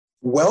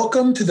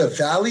Welcome to the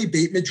Valley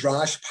Beit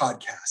Midrash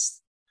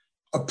podcast,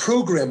 a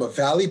program of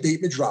Valley Beit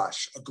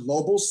Midrash, a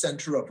global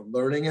center of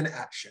learning and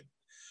action.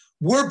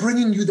 We're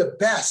bringing you the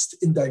best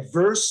in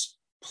diverse,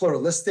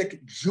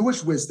 pluralistic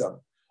Jewish wisdom,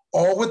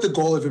 all with the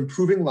goal of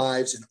improving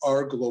lives in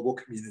our global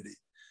community.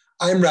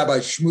 I'm Rabbi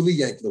Shmuley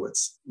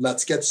Yanklowitz.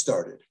 Let's get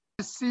started.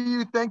 To see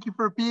you. Thank you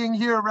for being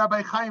here.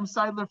 Rabbi Chaim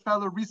Seidler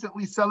Fellow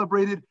recently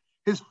celebrated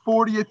his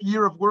 40th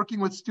year of working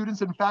with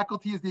students and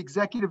faculty as the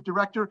executive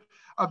director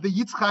of the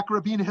Yitzhak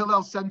Rabin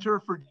Hillel Center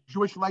for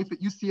Jewish Life at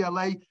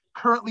UCLA,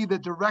 currently the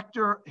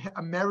director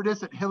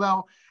emeritus at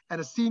Hillel and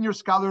a senior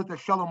scholar at the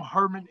Shalom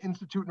Hartman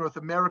Institute North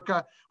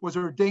America, was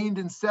ordained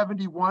in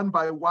 '71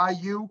 by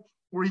YU,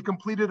 where he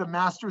completed a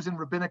master's in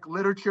rabbinic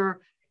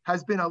literature,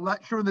 has been a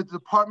lecturer in the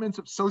departments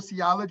of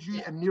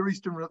sociology and Near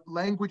Eastern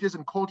languages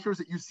and cultures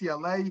at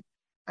UCLA,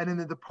 and in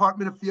the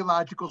Department of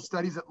Theological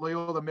Studies at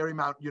Loyola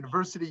Marymount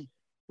University,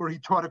 where he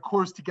taught a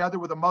course together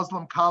with a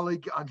Muslim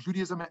colleague on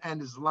Judaism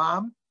and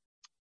Islam.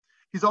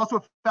 He's also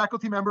a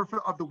faculty member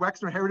of the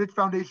Wexner Heritage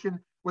Foundation,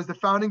 was the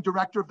founding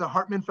director of the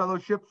Hartman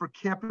Fellowship for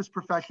Campus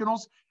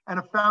Professionals, and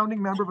a founding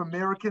member of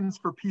Americans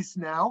for Peace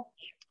Now.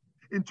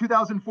 In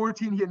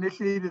 2014, he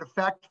initiated a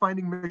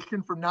fact-finding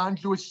mission for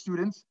non-Jewish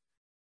student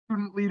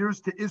leaders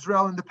to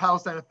Israel and the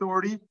Palestine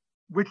Authority,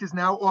 which is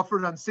now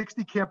offered on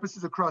 60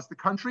 campuses across the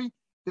country.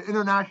 The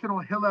International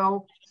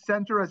Hillel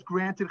Center has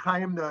granted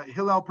Chaim the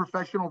Hillel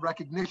Professional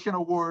Recognition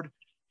Award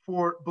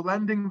for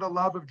blending the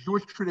love of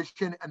Jewish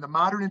tradition and the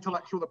modern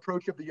intellectual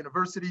approach of the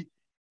university.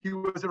 He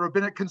was a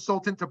rabbinic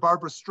consultant to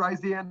Barbara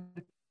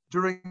Streisand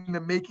during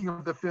the making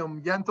of the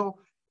film Yentl,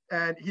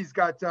 and he's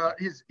got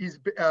his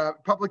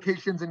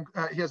publications, and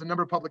he has a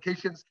number of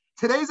publications.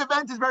 Today's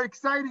event is very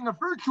exciting, a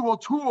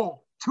virtual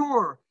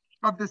tour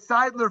of the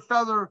Seidler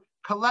Feller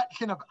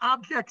collection of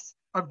objects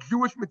of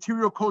Jewish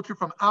material culture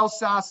from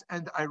Alsace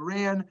and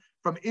Iran,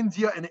 from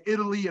India and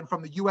Italy, and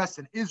from the US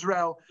and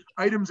Israel.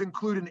 Items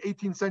include an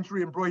 18th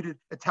century embroidered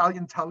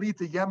Italian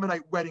talit, a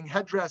Yemenite wedding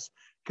headdress,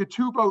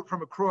 ketubot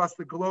from across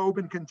the globe,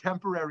 and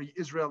contemporary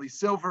Israeli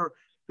silver.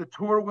 The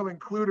tour will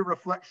include a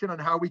reflection on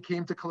how we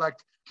came to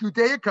collect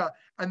Judaica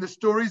and the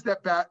stories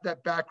that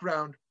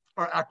background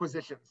our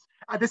acquisitions.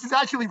 This is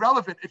actually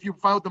relevant if you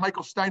followed the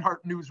Michael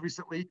Steinhardt news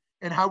recently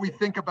and how we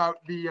think about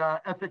the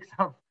ethics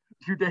of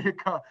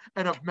Judaica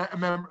and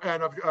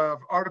of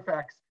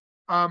artifacts.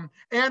 And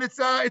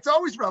it's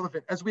always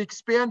relevant as we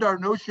expand our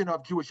notion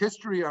of Jewish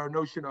history, our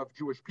notion of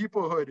Jewish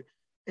peoplehood,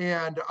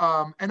 and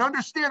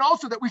understand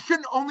also that we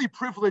shouldn't only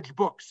privilege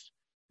books.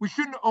 We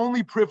shouldn't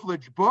only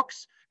privilege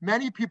books.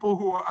 Many people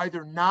who are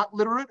either not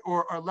literate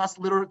or are less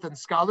literate than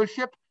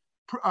scholarship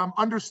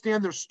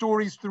understand their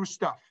stories through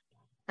stuff.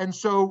 And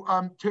so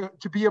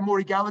to be a more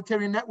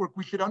egalitarian network,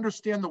 we should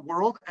understand the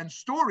world and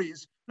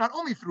stories, not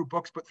only through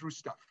books, but through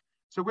stuff.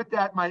 So with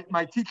that,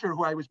 my teacher,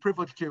 who I was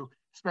privileged to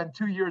spend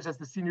 2 years as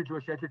the senior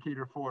Jewish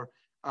educator for,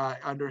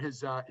 under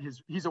his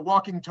he's a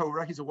walking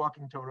Torah,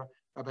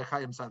 Rabbi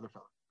Chaim Seidler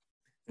Fellow.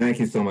 Thank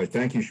you so much.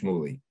 Thank you,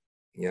 Shmuley.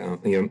 Yeah,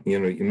 you're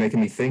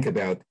making me think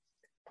about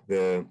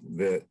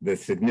the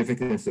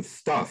significance of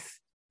stuff.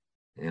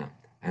 Yeah,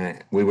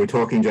 we were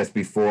talking just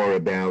before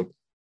about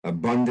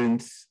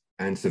abundance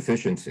and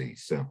sufficiency.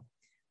 So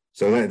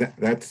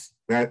that's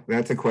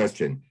a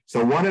question.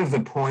 So one of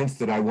the points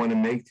that I want to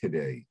make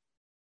today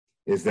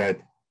is that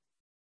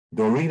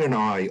Dorit and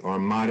I are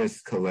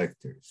modest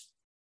collectors.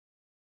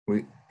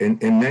 We, in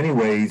many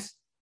ways,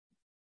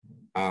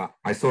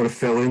 I sort of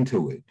fell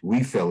into it.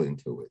 We fell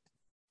into it.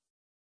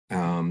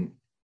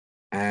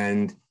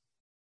 And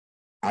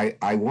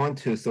I want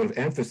to sort of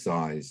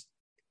emphasize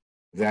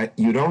that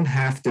you don't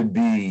have to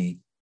be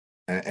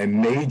a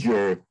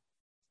major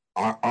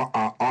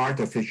art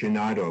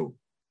aficionado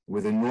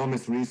with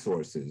enormous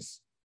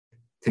resources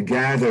to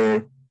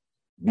gather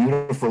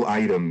beautiful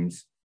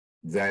items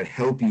that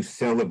help you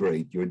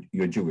celebrate your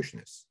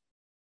Jewishness.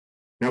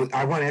 Now,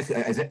 I want to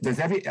ask,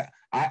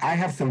 I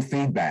have some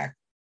feedback.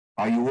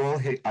 Are you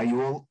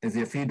all, is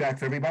there feedback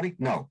for everybody?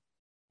 No,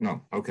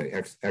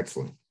 okay,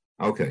 excellent.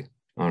 Okay,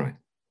 all right.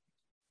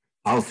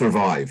 I'll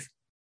survive.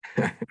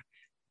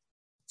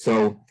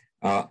 So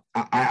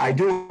I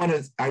do want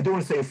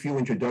to say a few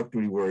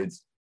introductory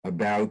words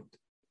about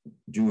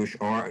Jewish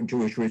art,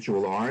 Jewish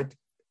ritual art,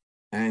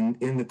 and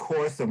in the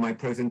course of my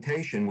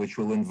presentation, which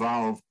will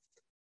involve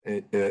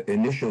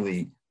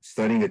initially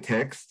studying a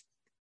text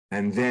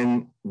and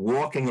then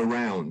walking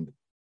around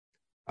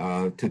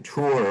to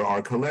tour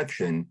our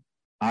collection,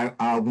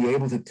 I'll be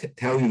able to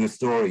tell you the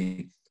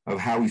story of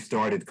how we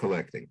started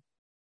collecting.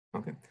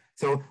 Okay,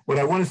 so what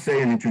I want to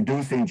say in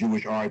introducing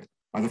Jewish art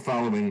are the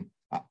following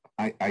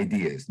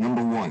ideas.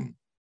 Number one,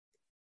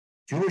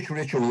 Jewish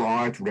ritual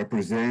art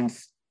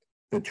represents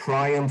the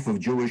triumph of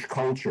Jewish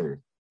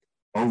culture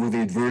over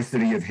the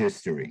adversity of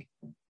history.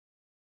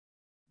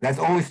 That's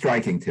always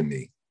striking to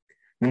me.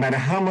 No matter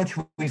how much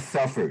we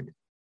suffered,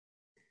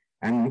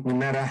 and no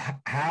matter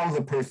how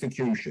the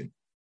persecution,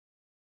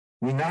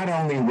 we not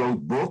only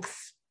wrote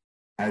books,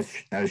 as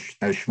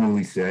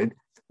Shmuley said,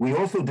 we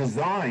also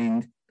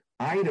designed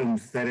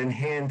items that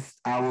enhanced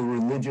our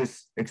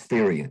religious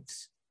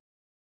experience.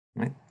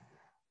 Right?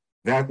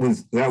 That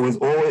was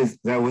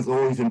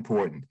always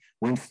important.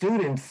 When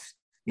students,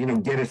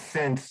 get a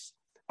sense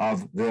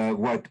of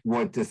what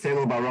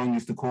Sela Baron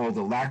used to call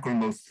the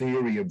lachrymose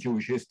theory of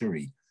Jewish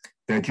history,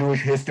 that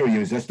Jewish history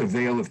is just a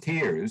veil of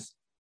tears.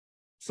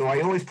 So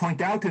I always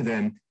point out to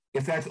them,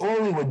 if that's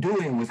all we were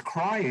doing was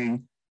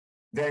crying,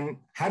 then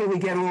how do we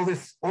get all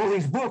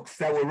these books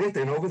that were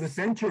written over the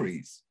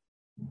centuries?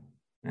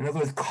 In other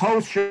words,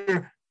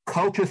 culture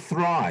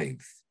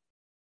thrives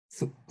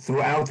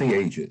throughout the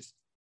ages.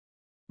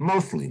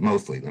 Mostly.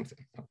 Maybe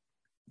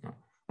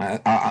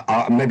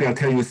I'll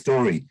tell you a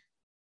story.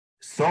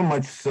 So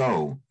much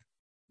so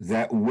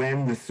that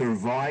when the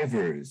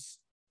survivors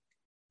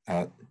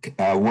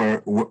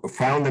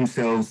found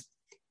themselves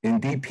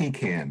in DP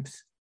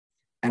camps,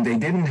 and they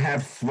didn't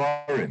have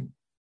svarim,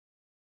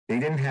 they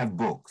didn't have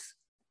books,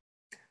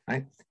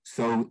 right?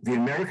 So the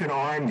American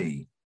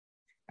Army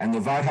and the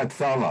Vaad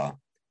Hatzalah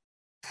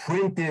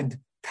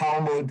printed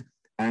Talmud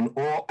and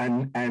all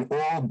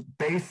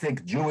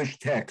basic Jewish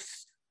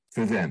texts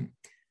for them.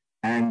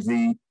 I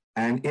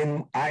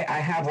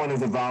have one of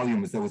the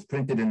volumes that was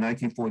printed in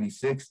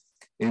 1946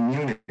 in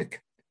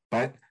Munich,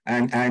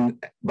 and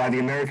by the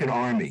American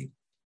Army.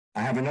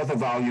 I have another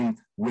volume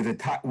with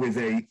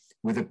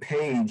a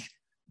page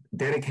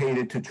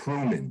dedicated to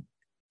Truman,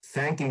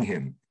 thanking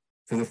him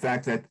for the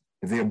fact that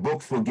their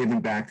books were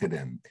given back to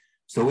them.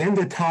 So in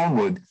the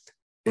Talmud,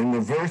 in the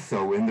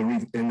verso, in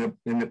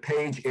the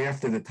page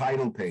after the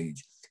title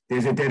page,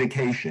 there's a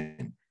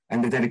dedication,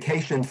 and the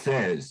dedication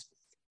says,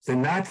 the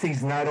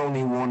Nazis not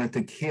only wanted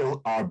to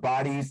kill our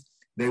bodies,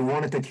 they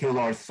wanted to kill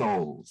our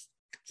souls.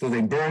 So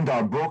they burned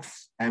our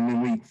books, and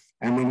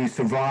when we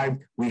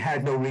survived, we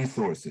had no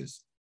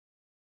resources.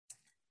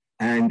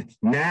 And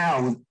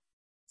now,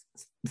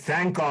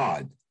 thank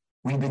God,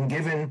 we've been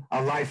given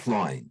a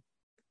lifeline,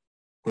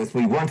 because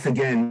we once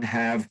again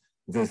have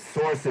the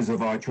sources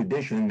of our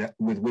tradition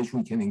with which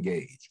we can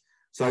engage.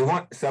 So I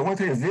want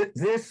to say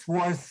this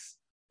was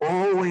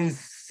always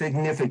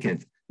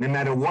significant, no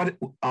matter what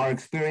our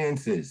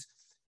experience is.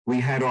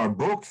 We had our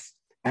books,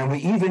 and we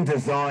even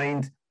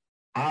designed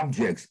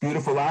objects,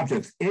 beautiful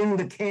objects, in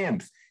the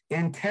camps.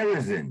 In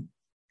Terezin,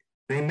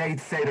 they made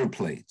Seder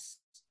plates.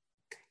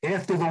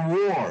 After the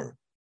war,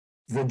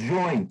 the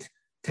Joint,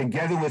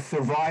 together with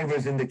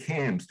survivors in the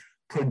camps,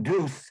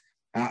 produced,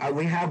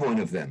 we have one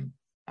of them.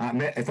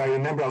 If I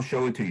remember, I'll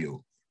show it to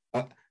you.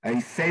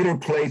 A Seder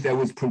plate that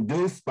was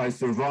produced by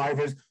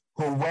survivors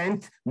who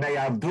went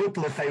me'avdut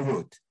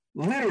lechairut.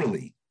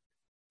 Literally,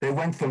 they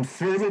went from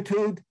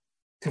servitude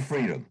to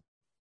freedom.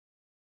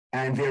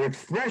 And their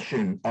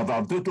expression of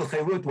avdut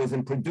lechairut was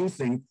in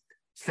producing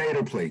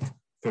Seder plate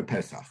for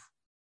Pesach.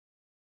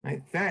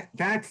 Right?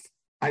 That's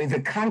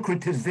the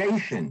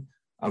concretization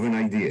of an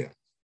idea.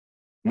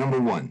 Number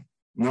one.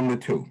 Number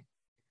two,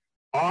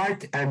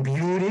 art and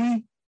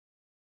beauty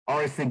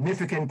are a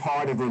significant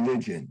part of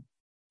religion,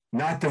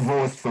 not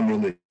divorced from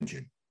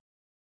religion.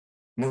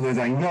 In other words,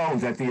 I know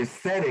that the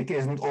aesthetic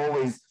isn't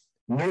always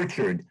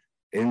nurtured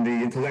in the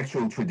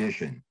intellectual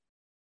tradition,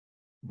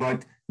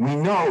 but we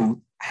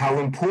know how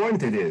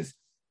important it is.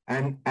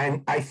 And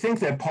I think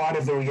that part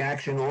of the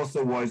reaction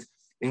also was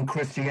in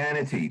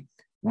Christianity,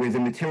 where the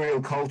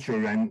material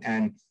culture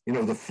and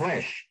the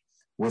flesh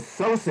was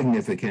so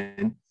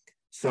significant.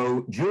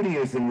 So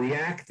Judaism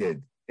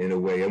reacted in a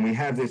way, and we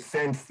have this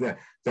sense that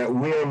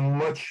we're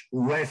much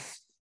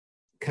less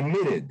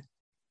committed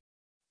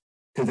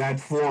to that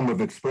form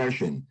of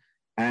expression.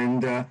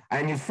 And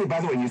you see,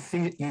 by the way, you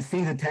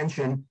see the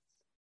tension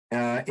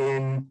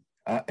in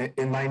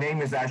My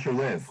Name is Asher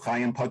Lev,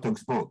 Chaim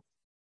Potok's book.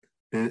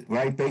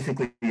 Right?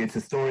 Basically, it's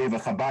a story of a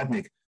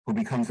Chabadnik who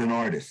becomes an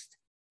artist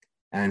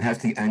and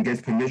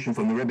gets permission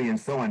from the Rebbe and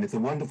so on. It's a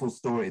wonderful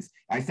story.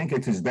 I think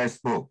it's his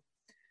best book.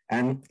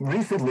 And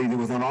recently, there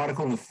was an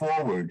article in the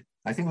foreword,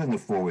 I think it was in the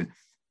foreword,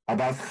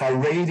 about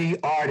Haredi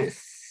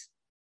artists.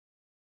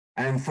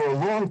 And for a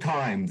long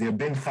time, there have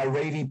been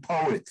Haredi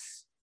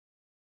poets.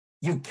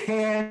 You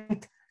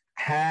can't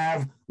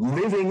have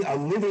a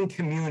living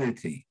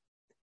community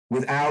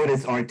without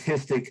its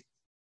artistic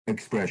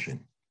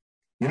expression.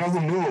 You know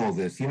who knew all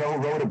this? You know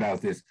who wrote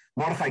about this?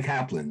 Mordechai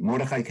Kaplan.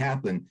 Mordechai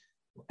Kaplan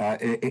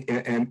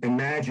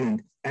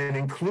imagined an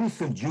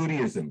inclusive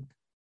Judaism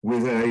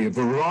with a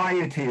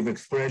variety of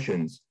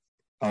expressions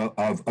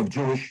of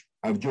Jewish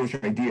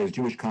ideas,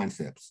 Jewish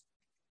concepts.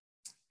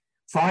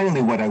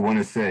 Finally, what I want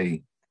to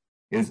say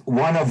is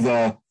one of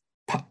the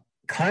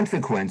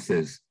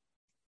consequences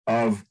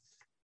of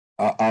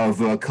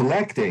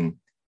collecting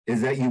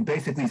is that you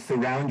basically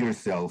surround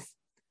yourself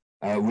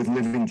with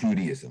living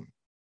Judaism,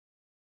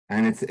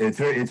 and it's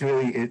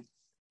really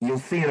you'll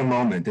see in a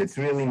moment. It's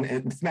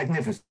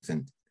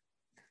magnificent.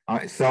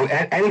 So,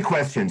 any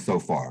questions so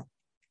far?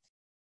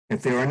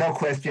 If there are no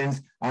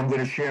questions, I'm going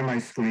to share my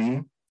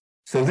screen.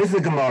 So this is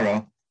a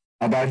Gemara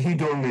about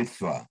Hidur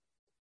Mitzvah,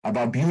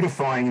 about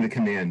beautifying the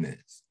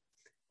commandments.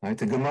 Right?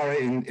 It's a Gemara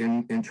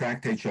in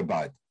Tractate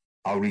Shabbat.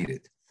 I'll read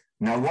it.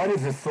 Now, what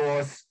is the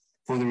source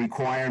for the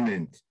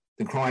requirement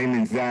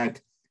requirement that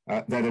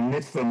that a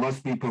mitzvah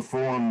must be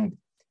performed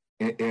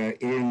in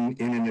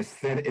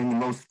the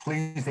most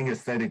pleasing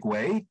aesthetic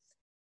way.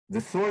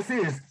 The source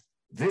is,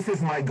 "This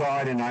is my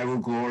God, and I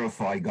will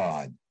glorify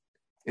God."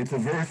 It's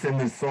a verse in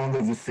the Song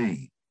of the Sea.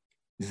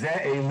 Ze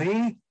Eli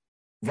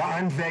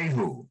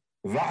va'anvehu,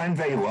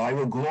 va'anvehu, I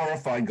will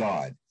glorify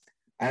God.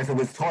 As it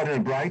was taught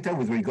in a Braita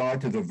with regard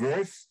to the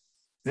verse,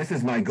 "This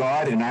is my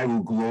God, and I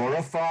will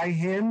glorify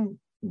him,"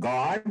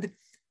 God,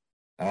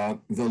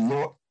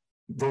 the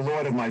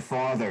Lord of my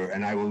father,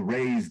 and I will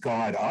raise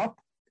God up.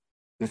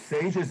 The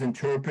sages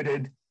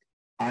interpreted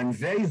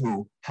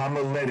anvehu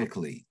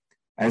homiletically,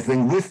 as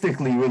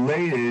linguistically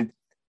related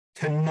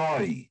to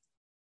noi,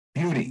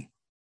 beauty.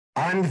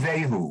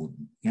 Anvehu,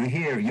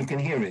 you can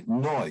hear it,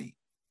 noi,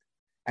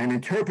 and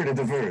interpreted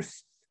the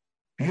verse,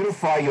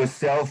 "Beautify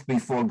yourself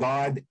before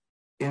God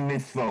in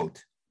mitzvot."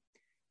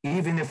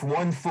 Even if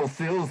one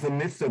fulfills the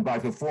mitzvah by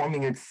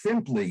performing it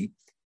simply,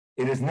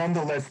 it is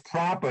nonetheless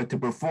proper to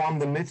perform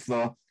the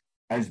mitzvah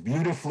as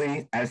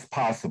beautifully as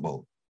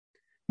possible.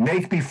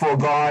 Make before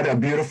God a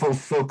beautiful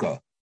sukkah,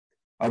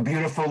 a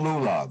beautiful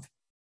lulav,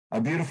 a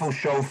beautiful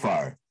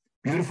shofar,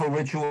 beautiful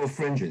ritual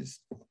fringes,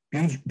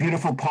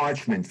 beautiful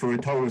parchment for a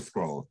Torah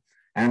scroll,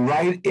 and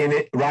write in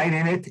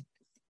it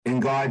in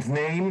God's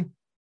name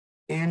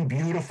in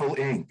beautiful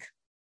ink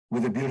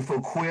with a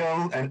beautiful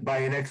quill and by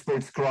an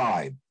expert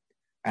scribe,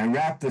 and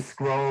wrap the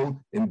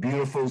scroll in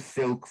beautiful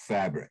silk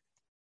fabric.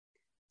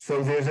 So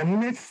there's a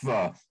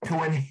mitzvah to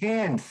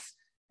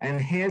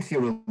enhance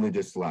your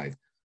religious life,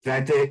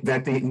 that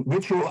the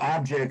ritual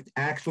object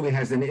actually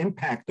has an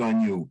impact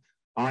on you,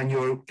 on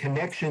your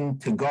connection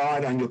to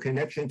God, on your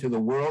connection to the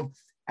world,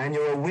 and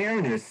your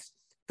awareness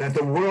that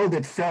the world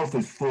itself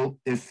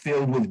is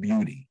filled with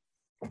beauty.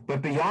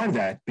 But beyond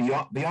that,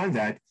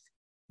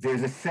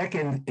 there's a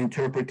second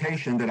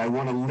interpretation that I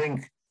want to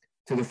link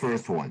to the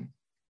first one,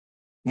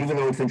 even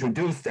though it's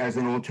introduced as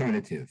an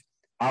alternative.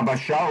 Abba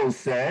Shaul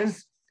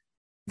says,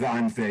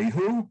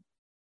 "V'anvehu,"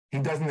 he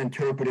doesn't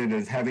interpret it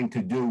as having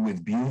to do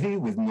with beauty,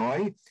 with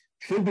noi,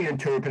 should be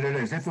interpreted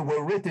as if it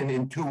were written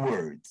in two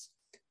words.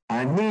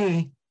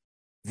 Ani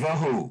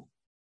v'hu.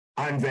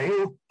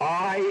 Anvehu,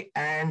 I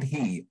and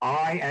he,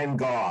 I and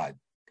God,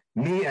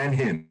 me and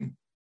him.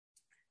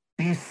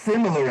 Be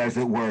similar, as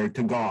it were,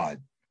 to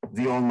God,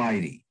 the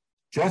Almighty.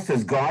 Just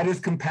as God is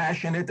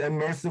compassionate and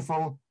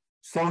merciful,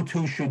 so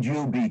too should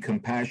you be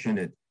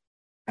compassionate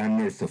and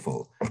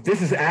merciful.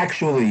 This is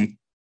actually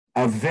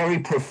a very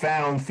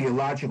profound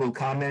theological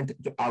comment.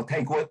 I'll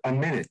take a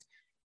minute,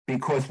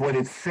 because what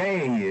it's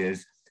saying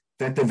is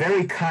that the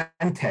very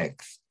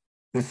context,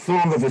 the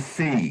Song of the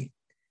Sea,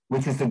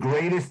 which is the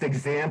greatest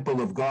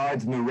example of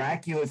God's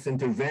miraculous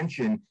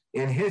intervention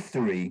in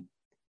history,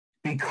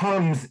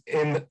 becomes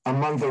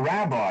among the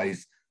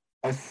rabbis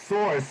a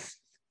source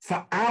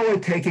for our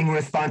taking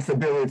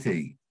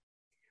responsibility.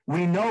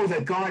 We know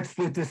that God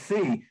split the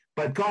sea,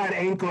 but God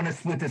ain't going to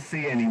split the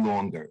sea any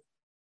longer.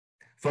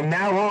 From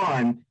now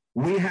on,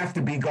 we have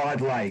to be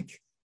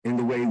God-like in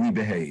the way we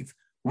behave.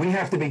 We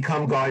have to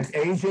become God's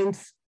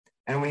agents,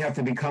 and we have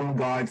to become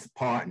God's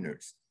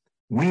partners.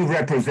 We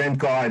represent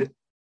God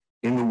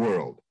in the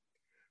world.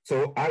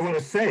 So I want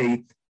to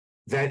say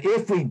that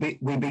if we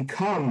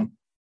become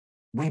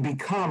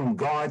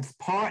God's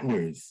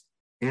partners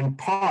in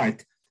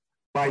part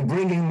by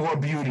bringing more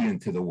beauty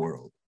into the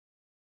world.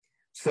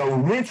 So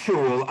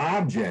ritual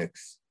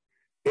objects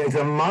is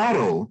a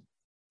model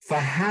for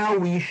how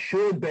we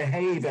should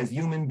behave as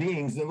human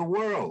beings in the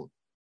world.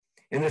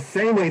 In the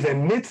same way that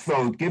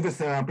mitzvot give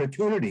us an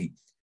opportunity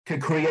to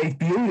create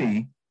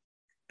beauty,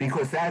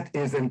 because that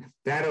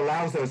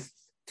allows us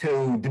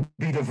to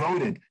be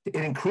devoted,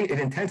 it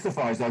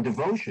intensifies our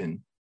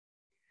devotion,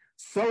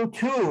 so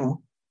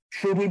too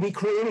should we be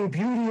creating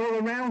beauty all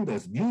around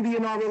us, beauty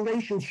in our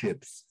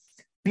relationships,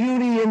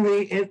 beauty in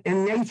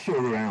nature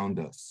around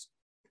us,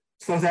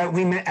 so that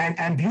we may,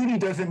 and beauty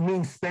doesn't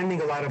mean spending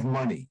a lot of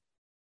money.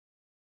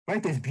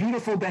 Right? There's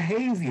beautiful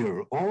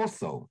behavior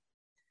also.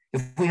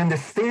 If we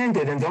understand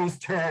it in those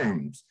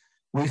terms,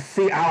 we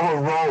see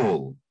our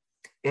role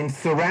in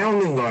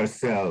surrounding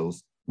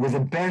ourselves with the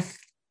best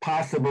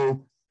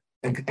possible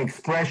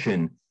expression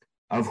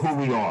of who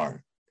we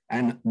are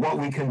and what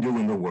we can do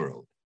in the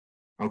world.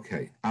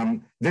 Okay,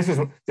 this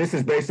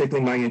is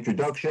basically my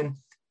introduction,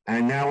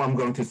 and now I'm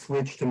going to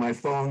switch to my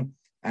phone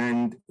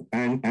and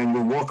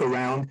we'll walk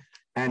around,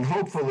 and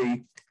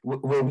hopefully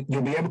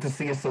you'll be able to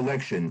see a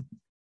selection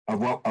of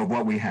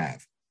what we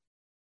have.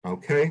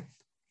 Okay,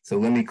 so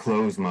let me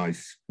close my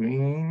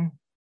screen.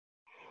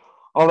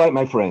 All right,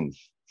 my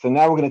friends. So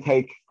now we're going to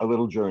take a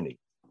little journey.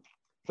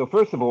 So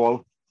first of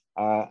all,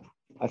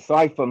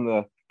 aside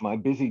from my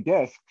busy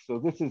desk, so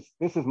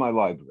this is my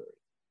library.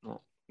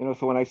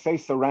 So when I say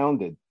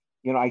surrounded,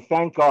 I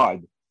thank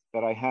God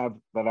that I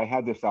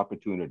have this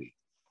opportunity,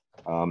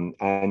 and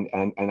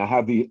I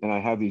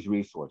have these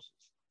resources.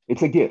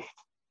 It's a gift.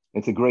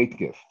 It's a great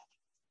gift.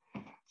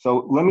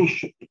 So let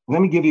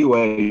me give you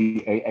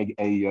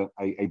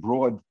a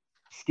broad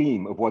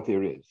scheme of what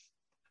there is.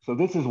 So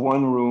this is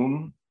one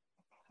room,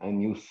 and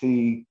you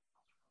see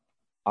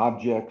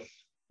objects.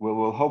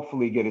 We'll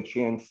hopefully get a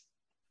chance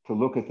to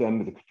look at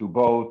them, the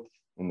ketubot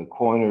in the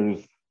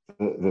corners,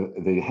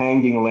 the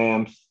hanging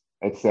lamps,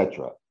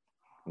 etc.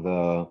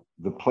 The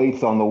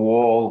plates on the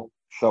wall,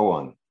 so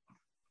on.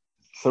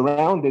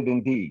 Surrounded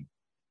indeed.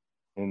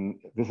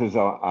 And this is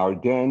our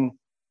den.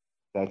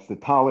 That's the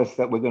tallis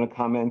that we're going to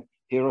comment.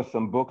 Here are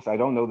some books. I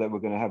don't know that we're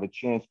going to have a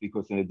chance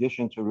because in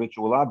addition to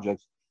ritual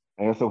objects,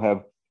 I also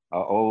have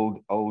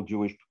old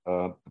Jewish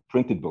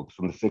printed books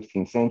from the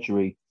 16th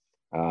century,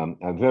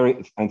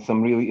 and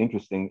some really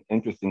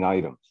interesting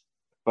items.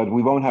 But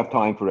we won't have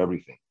time for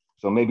everything.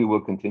 So maybe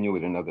we'll continue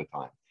it another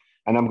time.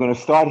 And I'm going to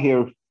start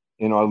here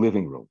in our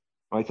living room.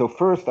 All right. So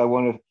first I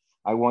want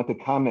to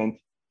comment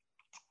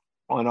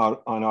on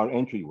our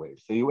entryway.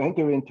 So you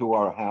enter into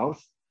our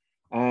house,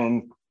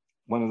 and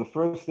one of the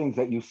first things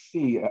that you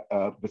see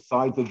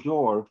beside the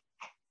door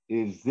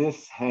is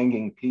this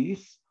hanging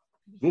piece.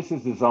 This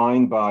is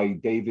designed by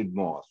David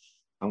Moss.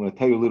 I'm going to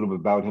tell you a little bit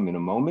about him in a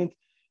moment.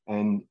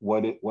 And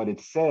what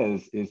it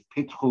says is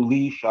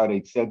Pitchuli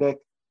Sharei Tzedek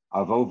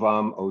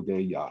Avovam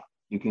Odeya.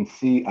 You can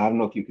see, I don't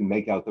know if you can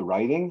make out the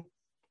writing,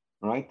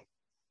 right?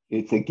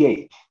 It's a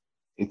gate.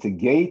 It's a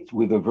gate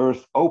with a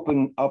verse,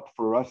 open up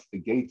for us the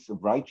gates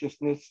of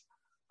righteousness.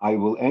 I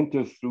will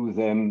enter through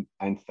them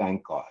and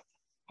thank God.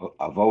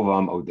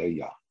 Avovam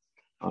Odeya.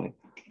 Right?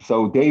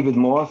 So David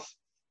Moss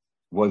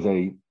was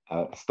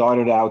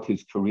started out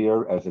his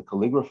career as a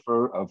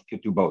calligrapher of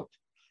ketubot.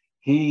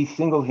 He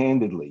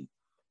single-handedly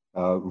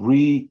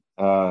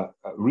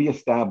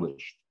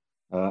reestablished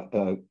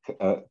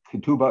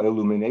ketubah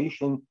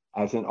illumination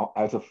as an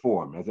art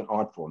form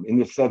in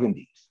the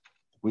 70s.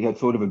 We had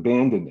sort of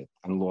abandoned it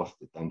and lost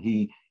it, and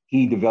he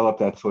developed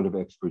that sort of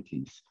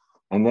expertise.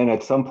 And then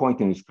at some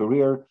point in his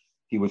career,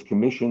 he was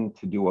commissioned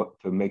to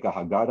make a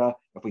Haggadah.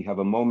 If we have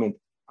a moment,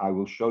 I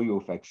will show you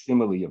a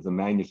facsimile of the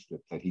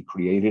manuscript that he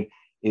created.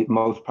 It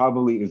most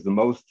probably is the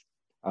most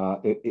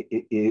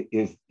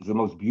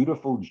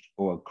beautiful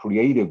or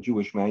creative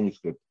Jewish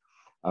manuscript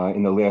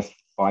in the last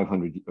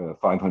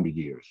 500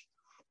 years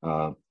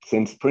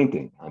since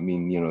printing. I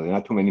mean, there are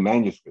not too many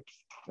manuscripts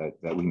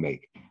that we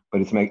make,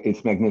 but it's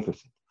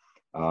magnificent.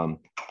 And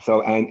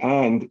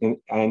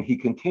he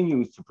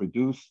continues to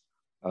produce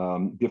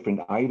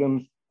different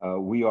items.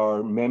 We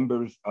are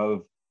members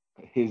of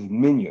his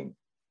minyan,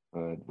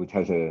 which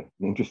has an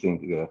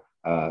interesting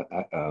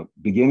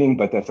beginning,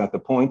 but that's not the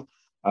point.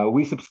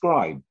 We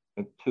subscribe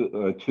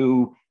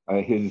to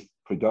his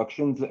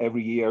productions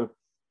every year.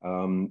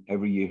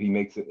 Every year he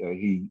makes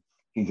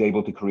he's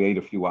able to create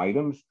a few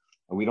items.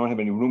 We don't have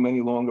any room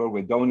any longer.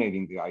 We're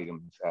donating the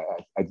items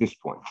at this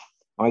point.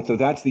 All right, so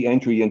that's the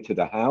entry into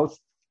the house.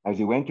 As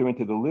you enter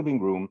into the living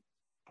room,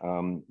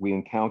 we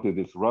encounter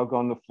this rug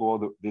on the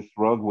floor. This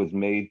rug was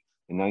made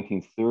in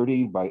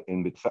 1930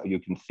 you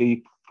can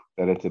see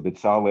that it's a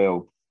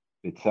Bezalel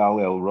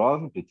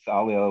rug,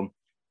 Bezalel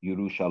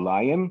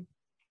Yerushalayim.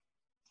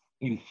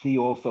 You see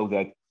also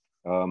that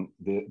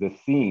the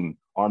theme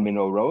are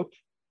menorot.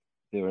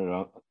 There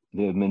are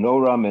the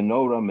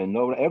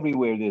menorah.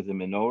 Everywhere there's a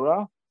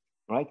menorah,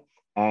 right?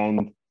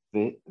 And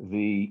the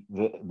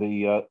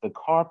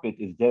carpet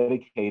is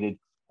dedicated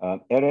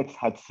Eretz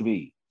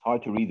Hatzvi. It's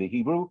hard to read the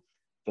Hebrew.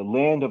 The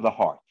land of the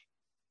heart.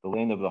 The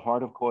land of the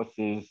heart, of course,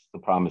 is the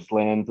promised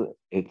land.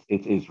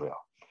 It's Israel.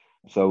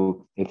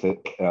 So it's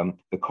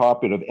the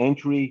carpet of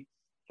entry,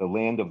 the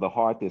land of the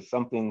heart. There's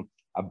something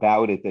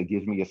about it that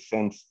gives me a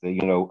sense that,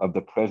 of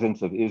the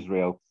presence of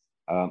Israel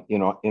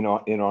in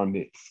our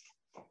midst.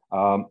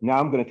 Now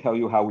I'm going to tell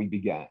you how we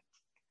began.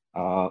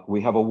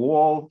 We have a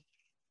wall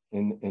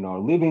in our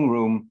living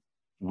room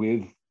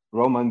with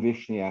Roman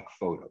Vishniak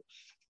photos.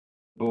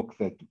 Book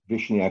that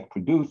Vishniak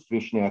produced.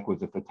 Vishniak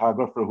was a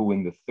photographer who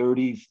in the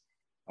 30s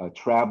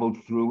traveled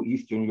through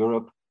Eastern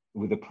Europe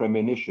with a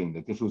premonition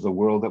that this was a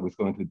world that was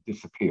going to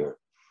disappear.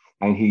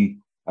 And he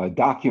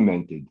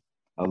documented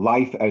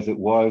life as it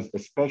was,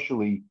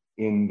 especially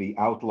in the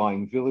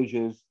outlying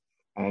villages,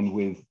 and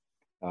with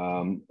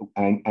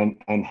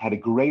and had a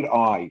great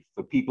eye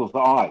for people's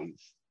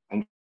eyes.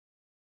 And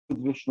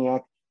with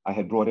Vishniak, I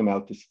had brought him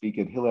out to speak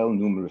at Hillel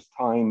numerous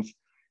times.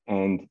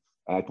 And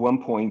at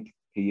one point,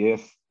 he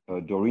asked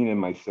Doreen and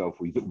myself,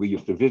 we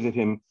used to visit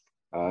him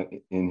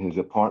in his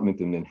apartment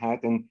in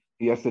Manhattan.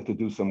 He asked us to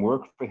do some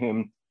work for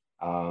him.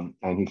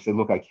 And he said,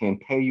 look, I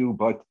can't pay you,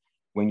 but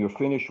when you're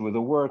finished with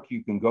the work,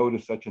 you can go to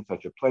such and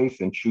such a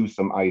place and choose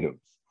some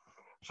items.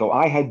 So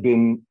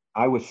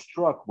I was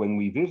struck when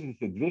we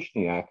visited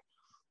Vishniak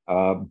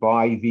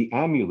by the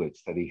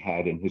amulets that he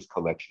had in his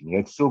collection. He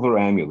had silver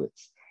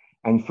amulets.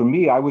 And for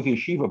me, I was a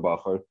yeshiva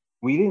bacher.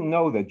 We didn't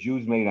know that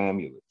Jews made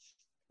amulets.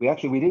 We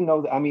didn't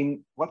know that. I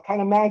mean, what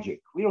kind of magic?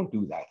 We don't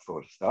do that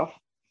sort of stuff,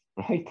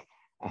 right?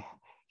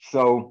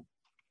 So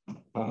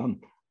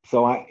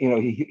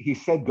he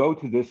said, go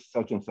to this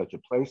such and such a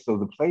place. So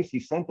the place he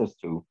sent us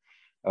to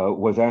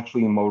was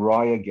actually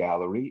Moriah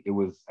Gallery. It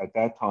was at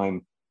that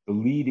time the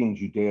leading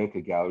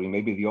Judaica gallery,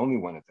 maybe the only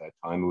one at that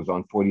time. It was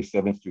on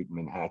 47th Street in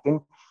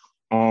Manhattan.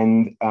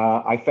 And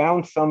I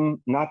found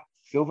some, not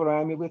silver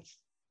amulets,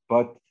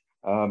 but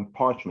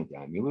parchment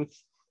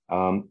amulets.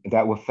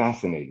 that were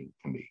fascinating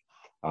to me.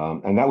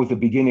 And that was the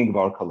beginning of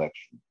our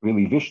collection.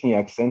 Really,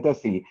 Vishniac sent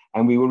us,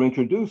 and we were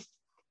introduced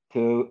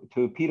to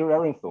Peter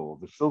Ehrenthal,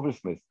 the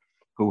silversmith,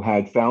 who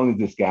had founded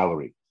this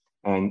gallery.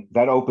 And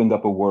that opened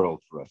up a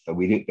world for us that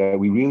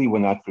we really were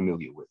not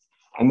familiar with.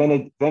 And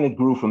then it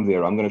grew from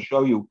there. I'm going to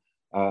show you,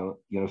 the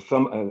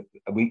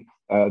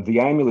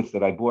amulets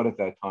that I bought at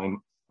that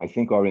time, I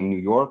think are in New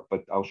York,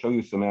 but I'll show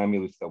you some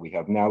amulets that we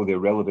have now. They're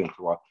relevant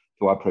to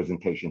our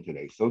presentation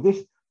today. So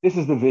this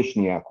is the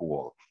Vishniac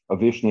wall of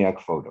Vishniac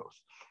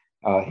photos.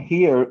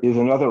 Here is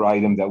another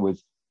item that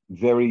was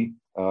very,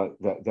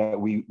 that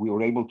we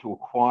were able to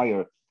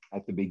acquire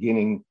at the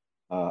beginning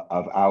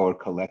of our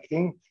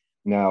collecting.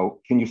 Now,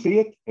 can you see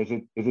it? Is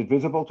it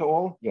visible to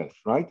all? Yes,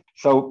 right?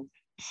 So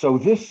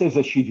this is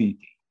a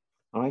shiviti,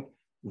 all right?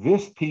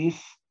 This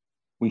piece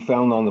we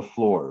found on the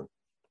floor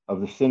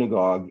of the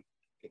synagogue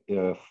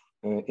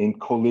in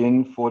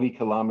Kolin, 40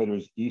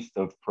 kilometers east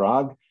of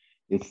Prague.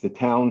 It's the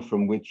town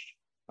from which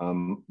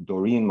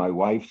Doreen, my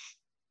wife's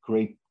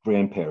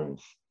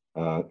great-grandparents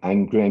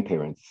and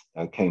grandparents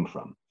came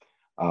from.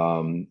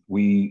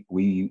 We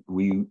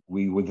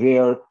were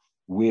there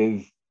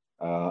with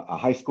a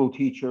high school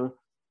teacher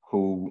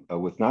who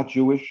was not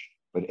Jewish,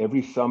 but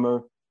every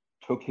summer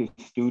took his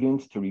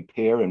students to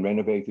repair and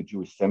renovate the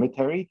Jewish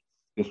cemetery.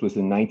 This was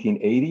in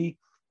 1980,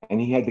 and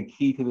he had the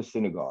key to the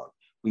synagogue.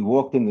 We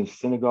walked in the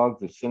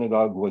synagogue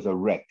was a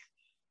wreck,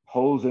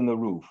 holes in the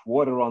roof,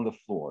 water on the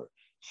floor,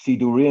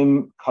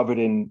 sidurim covered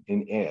in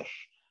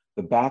ash,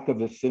 the back of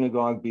the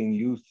synagogue being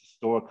used to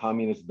store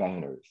communist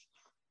banners.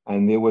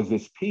 And there was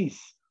this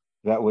piece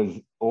that was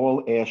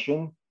all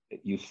ashen.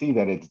 You see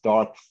that it's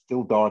dark,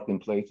 still dark in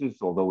places,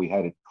 although we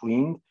had it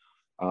cleaned.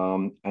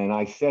 And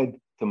I said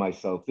to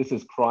myself, this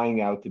is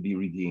crying out to be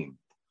redeemed.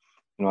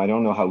 I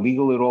don't know how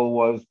legal it all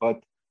was, but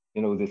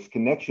this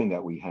connection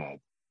that we had.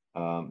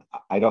 Shmuley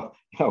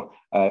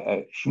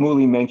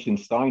mentioned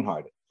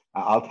Steinhardt.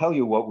 I'll tell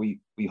you what we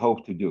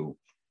hope to do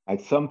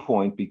at some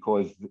point,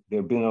 because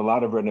there have been a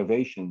lot of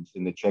renovations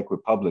in the Czech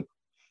Republic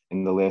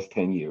in the last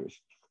 10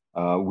 years.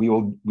 We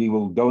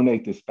will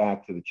donate this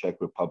back to the Czech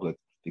Republic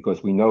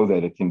because we know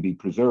that it can be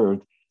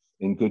preserved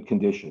in good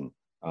condition.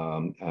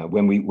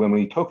 When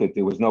we took it,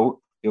 there was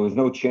no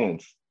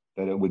chance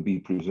that it would be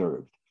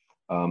preserved.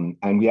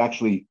 And we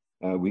actually,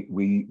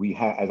 we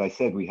had, as I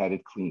said, we had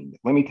it cleaned.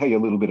 Let me tell you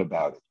a little bit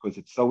about it because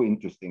it's so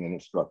interesting and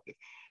instructive.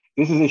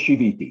 This is a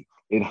shiviti.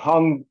 It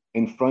hung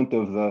in front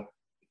of a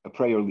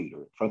prayer leader,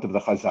 in front of the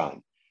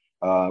chazan.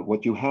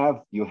 What you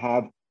have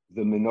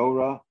the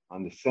menorah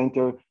on the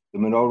center. The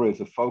menorah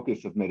is a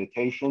focus of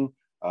meditation.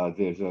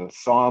 There's a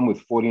psalm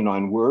with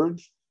 49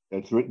 words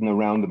that's written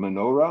around the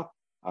menorah,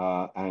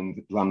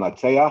 and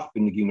Lamlatzeach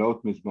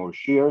b'neginot mizmor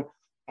shir,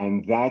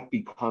 and that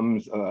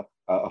becomes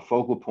a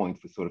focal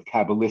point for sort of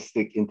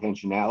Kabbalistic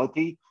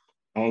intentionality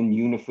and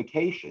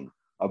unification.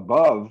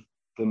 Above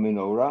the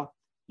menorah,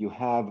 you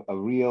have a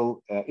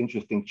real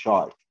interesting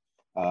chart.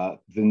 The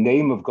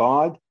name of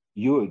God,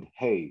 Yud,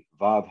 Hey,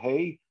 Vav,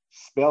 Hey,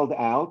 spelled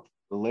out.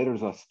 The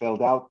letters are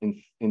spelled out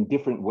in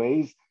different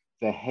ways.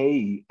 The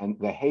Hey and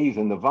the Heys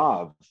and the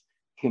Vavs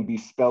can be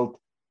spelled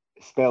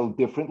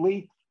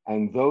differently,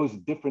 and those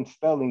different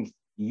spellings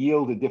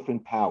yield a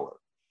different power.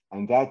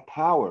 And that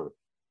power,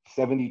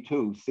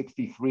 72,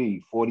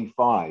 63,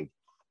 45,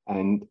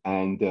 and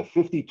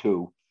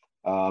 52,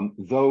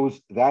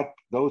 those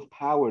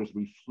powers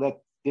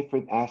reflect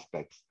different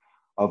aspects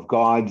of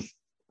God's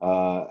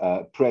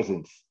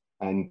presence,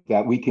 and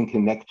that we can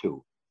connect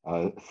to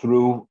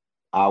through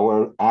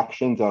our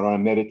actions or our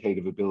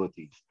meditative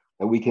abilities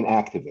that we can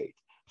activate.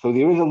 So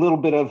there is a little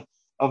bit of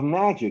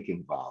magic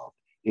involved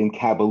in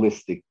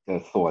Kabbalistic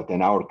thought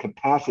and our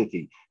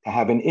capacity to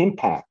have an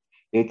impact.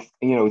 It's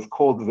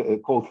called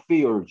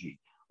theurgy.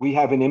 We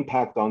have an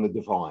impact on the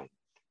divine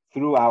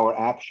through our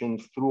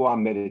actions, through our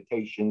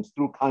meditations,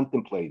 through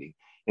contemplating.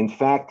 In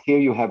fact, here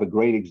you have a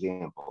great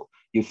example.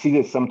 You see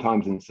this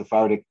sometimes in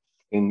Sephardic,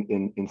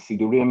 in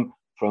Sidurim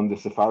from the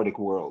Sephardic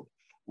world,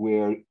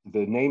 where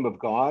the name of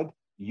God,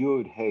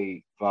 Yud,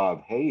 Hey,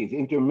 Vav, Hey, is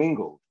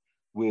intermingled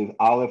with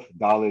Aleph,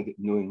 Daled,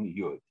 Nun,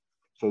 Yud.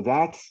 So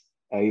that's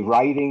a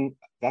writing,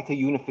 that's a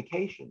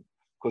unification,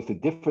 because the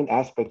different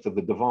aspects of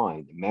the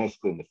divine, the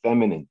masculine, the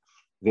feminine,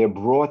 they're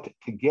brought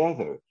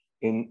together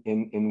in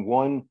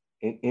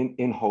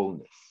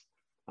wholeness.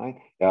 Right?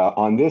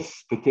 On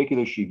this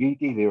particular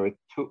shiviti,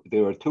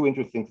 there are two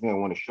interesting things I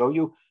want to show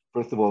you.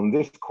 First of all, in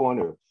this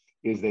corner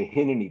is the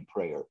Hineni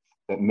prayer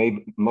that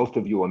most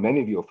of you or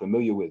many of you are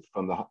familiar with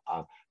from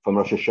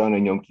Rosh Hashanah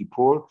and Yom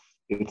Kippur.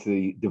 It's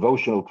the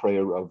devotional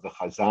prayer of the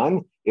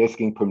Chazan,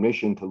 asking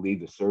permission to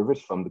lead the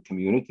service from the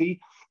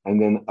community.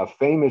 And then a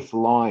famous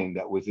line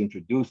that was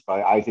introduced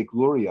by Isaac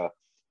Luria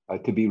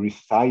to be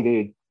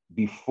recited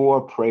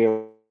before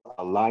prayer,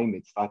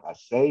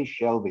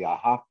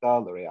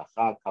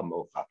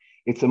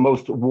 it's a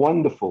most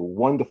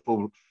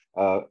wonderful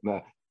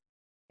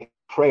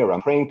prayer.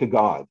 I'm praying to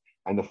God.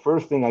 And the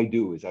first thing I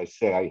do is I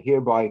say, I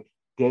hereby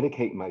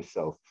dedicate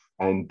myself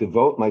and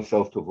devote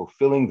myself to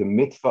fulfilling the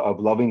mitzvah of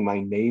loving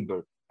my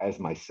neighbor as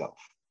myself.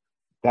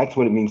 That's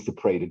what it means to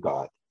pray to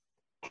God,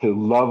 to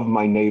love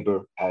my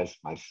neighbor as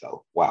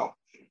myself. Wow.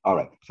 All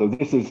right. So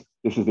this is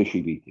the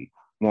Shiviti.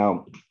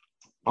 Now,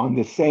 on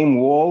the same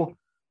wall,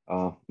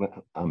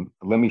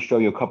 let me show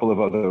you a couple of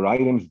other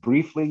items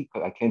briefly,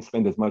 because I can't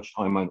spend as much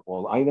time on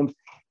all items.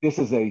 This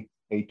is a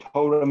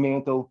Torah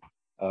mantle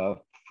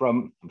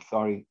from, I'm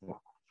sorry,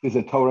 this is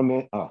a Torah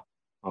mantle.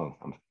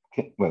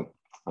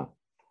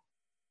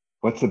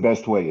 What's the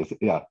best way?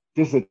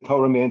 This is a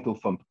Torah mantle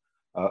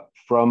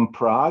from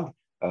Prague.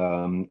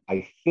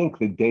 I think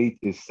the date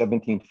is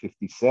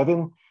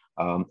 1757.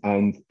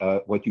 And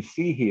what you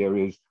see here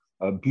is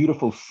a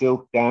beautiful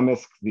silk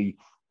damask.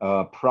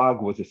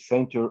 Prague was a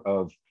center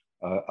of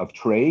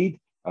trade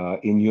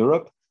in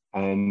Europe.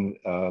 And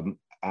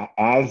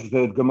as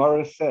the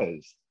Gemara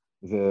says,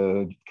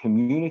 the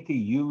community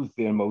used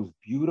their most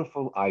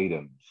beautiful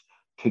items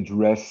to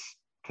dress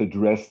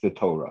the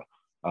Torah.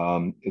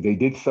 They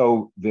did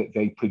so.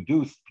 They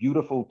produced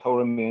beautiful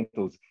Torah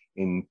mantles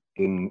in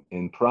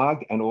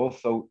Prague and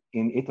also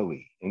in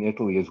Italy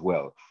as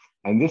well.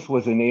 And this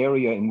was an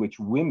area in which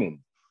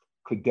women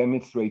could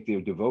demonstrate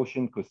their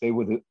devotion because they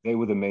were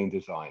the main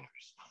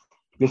designers.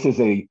 This is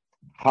a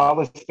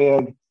tallis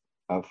bag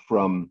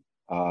from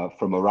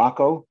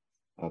Morocco,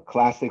 a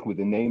classic with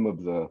the name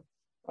of the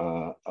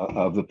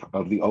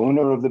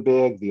owner of the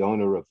bag, the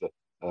owner of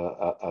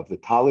the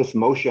tallis,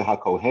 Moshe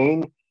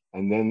HaKohen,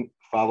 and then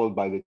followed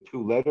by the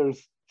two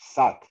letters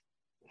Sat,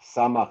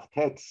 Samach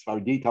Tet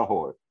Sfardi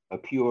Tahor, a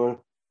pure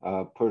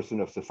person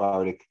of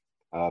Sephardic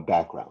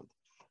background.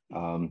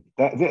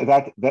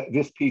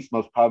 This piece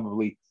most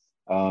probably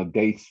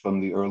dates from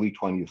the early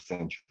 20th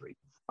century.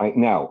 Right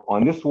now,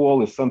 on this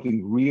wall is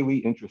something really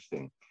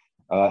interesting,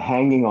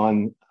 hanging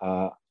on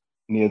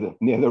near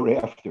the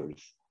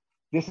rafters.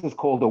 This is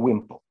called a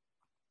wimple.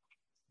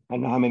 I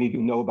don't know how many of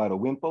you know about a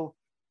wimple.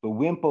 The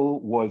wimple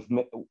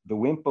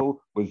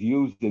was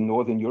used in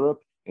Northern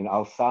Europe, in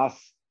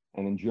Alsace,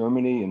 and in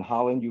Germany, in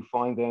Holland. You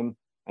find them,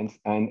 and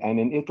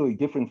in Italy,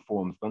 different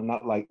forms, but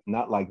not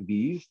like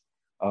these.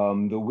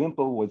 The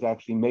wimple was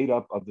actually made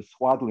up of the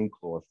swaddling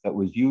cloth that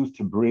was used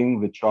to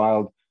bring the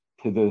child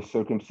to the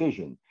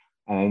circumcision.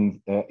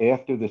 And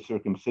after the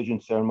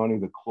circumcision ceremony,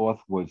 the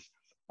cloth was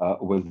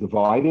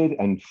divided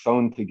and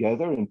sewn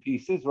together in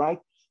pieces, right?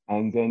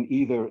 And then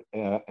either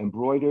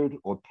embroidered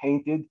or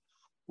painted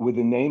with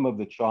the name of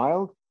the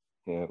child,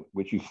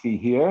 which you see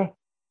here,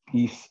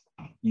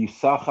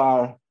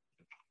 Yisachar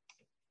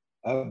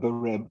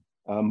Bereb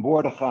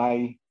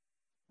Mordechai.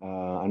 I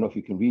don't know if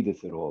you can read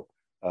this at all.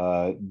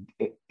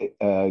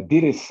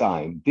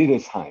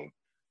 Didesheim.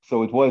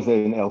 So it was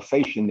an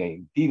Alsatian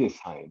name,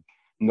 Didesheim.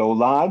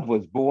 Nolad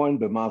was born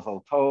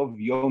b'Mazal Tov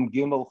Yom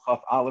Gimel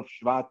Chaf Aleph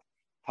Shvat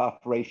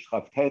Taf Reish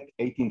Chaf Tet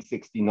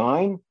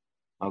 1869.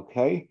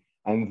 Okay,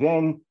 and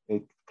then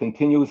it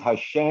continues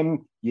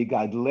Hashem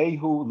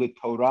Yigadlehu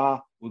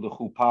LeTorah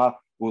uLeChupa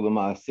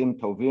uLeMaasim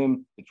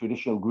Tovim. The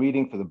traditional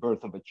greeting for the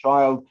birth of a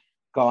child.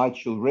 God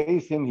shall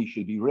raise him. He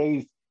should be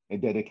raised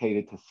and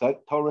dedicated to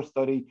Torah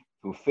study,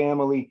 to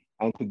family,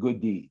 and to good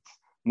deeds.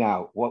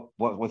 Now, what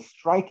was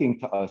striking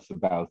to us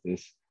about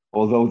this,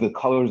 although the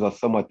colors are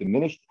somewhat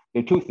diminished,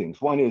 there are two things.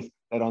 One is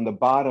that on the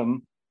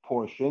bottom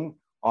portion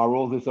are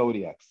all the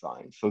zodiac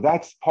signs. So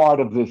that's part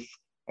of this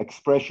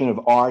expression of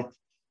art,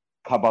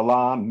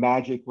 Kabbalah,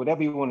 magic,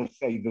 whatever you want to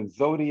say. The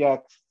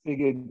zodiac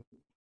figured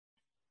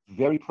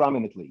very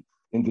prominently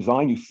in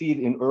design. You see it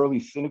in early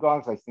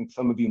synagogues. I think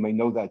some of you may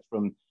know that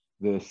from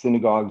the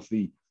synagogues,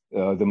 the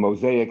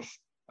mosaics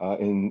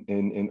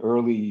in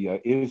early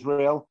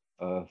Israel,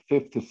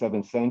 5th to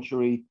 7th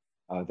century,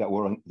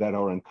 that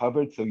are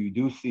uncovered. So you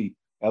do see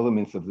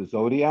elements of the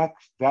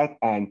zodiacs. That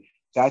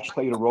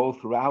played a role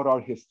throughout our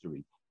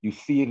history. You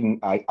see it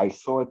I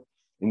saw it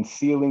in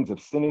ceilings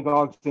of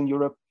synagogues in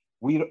Europe.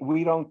 We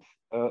don't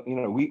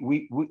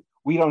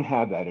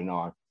have that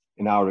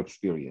in our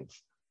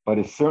experience, but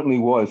it certainly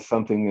was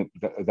something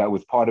that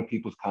was part of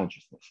people's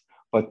consciousness.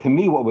 But to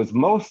me, what was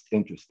most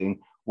interesting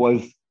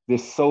was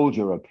this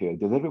soldier up here.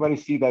 Does everybody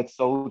see that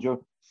soldier?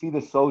 See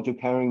the soldier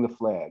carrying the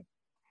flag?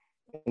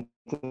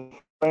 It's a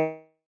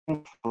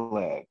French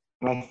flag.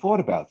 And I thought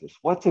about this.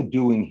 What's it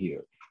doing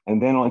here? And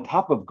then on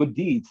top of good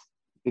deeds,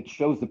 it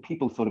shows the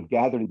people sort of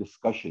gathered in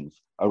discussions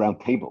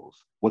around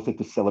tables. Was it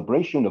the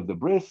celebration of the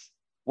bris?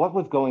 What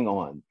was going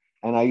on?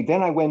 And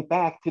I went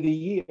back to the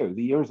year is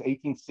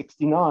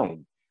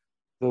 1869.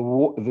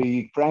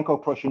 The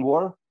Franco-Prussian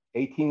War,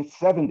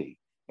 1870,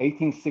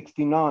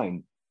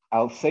 1869.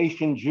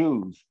 Alsatian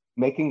Jews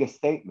making a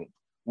statement.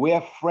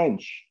 We're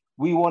French.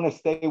 We want to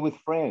stay with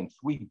France.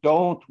 We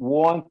don't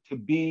want to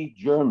be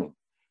German.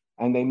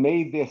 And they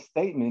made their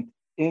statement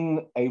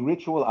in a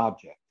ritual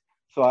object.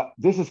 So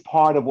this is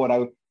part of what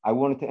I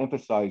wanted to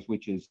emphasize,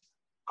 which is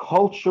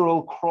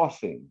cultural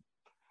crossing.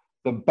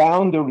 The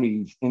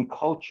boundaries in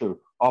culture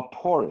are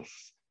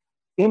porous.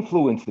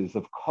 Influences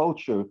of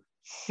culture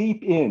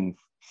seep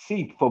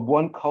from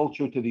one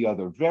culture to the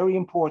other. Very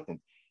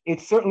important.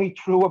 It's certainly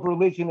true of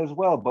religion as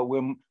well, but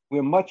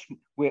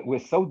we're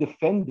so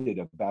defended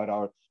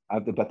about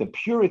the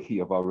purity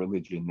of our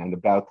religion and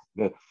about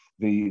the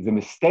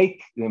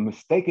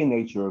mistaken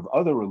nature of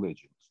other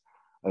religions,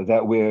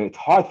 that where it's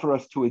hard for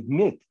us to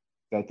admit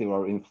that there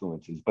are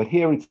influences. But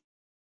here it's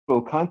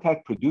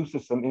contact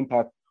produces some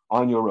impact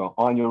on your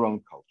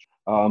own culture.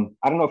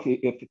 I don't know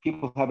if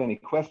people have any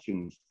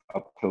questions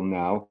up till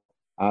now.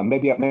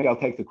 Maybe I'll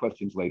take the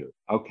questions later.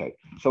 Okay,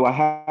 so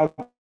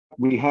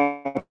we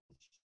have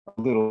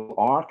a little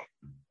ark.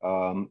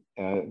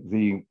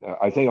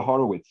 Isaiah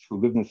Horowitz,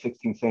 who lived in the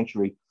 16th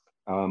century,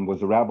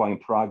 was a rabbi in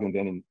Prague and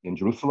then in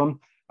Jerusalem,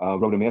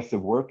 wrote a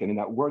massive work. And in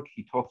that work,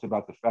 he talks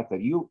about the fact that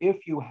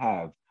if you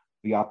have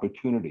the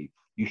opportunity,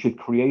 you should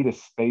create a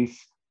space,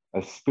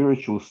 a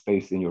spiritual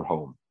space in your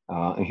home.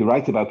 And he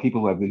writes about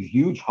people who have these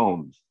huge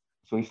homes.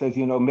 So he says,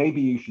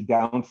 maybe you should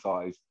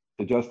downsize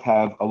to just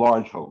have a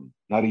large home,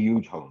 not a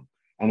huge home.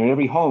 And in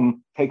every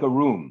home, take a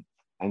room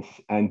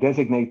and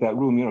designate that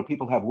room.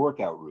 People have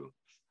workout rooms.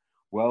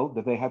 Well,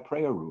 do they have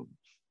prayer rooms?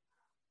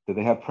 Do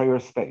they have prayer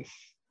space?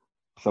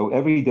 So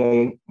every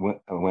day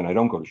when I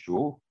don't go to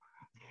shul,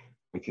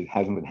 which it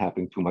hasn't been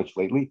happening too much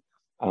lately,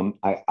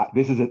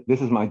 this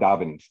is my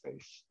davening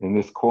space in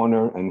this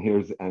corner, and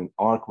here's an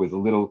ark with a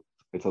little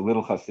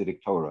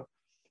Hasidic Torah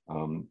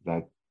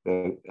that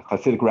the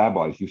Hasidic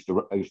rabbis used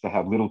to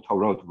have little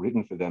Torahs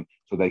written for them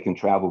so they can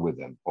travel with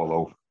them all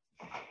over.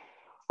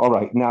 All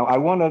right, now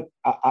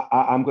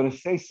I'm going to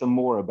say some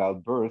more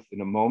about birth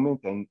in a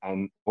moment,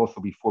 and also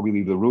before we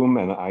leave the room,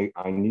 and I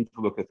need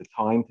to look at the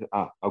time.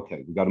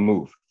 Okay, we got to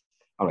move.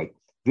 All right,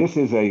 this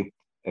is a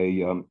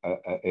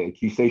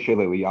Kisei Shel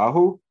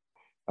Eliyahu.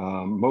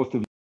 Most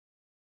of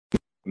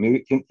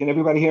you, can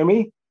everybody hear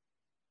me?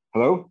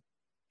 Hello?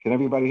 Can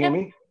everybody hear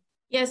me?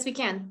 Yes, we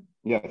can.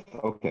 Yes,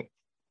 okay.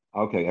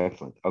 Okay,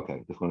 excellent.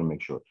 Okay, just want to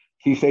make sure.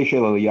 Kisei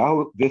Shel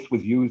Eliyahu, this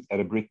was used at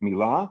a Brit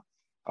Milah.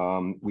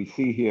 We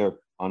see here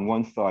on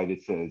one side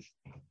it says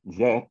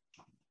Zeh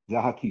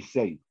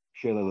Kisei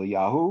Shel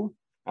Eliyahu,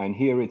 and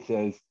here it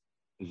says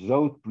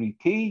Zot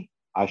Briti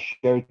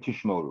Asher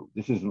Tishmoru.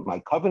 This is my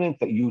covenant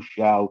that you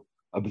shall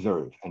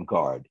observe and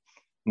guard.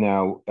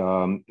 Now,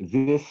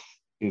 this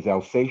is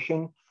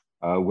Alsatian.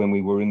 When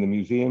we were in the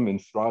museum in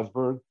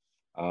Strasbourg,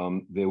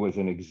 there was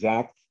an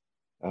exact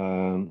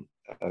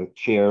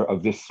chair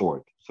of this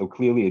sort. So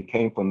clearly it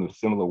came from a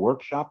similar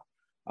workshop,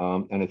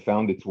 and it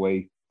found its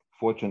way,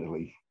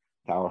 fortunately,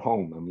 to our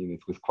home. I mean,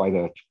 it was quite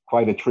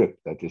a trip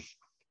that this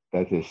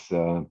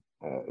Kisei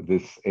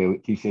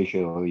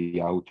Shel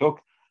Eliyahu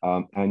took.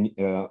 And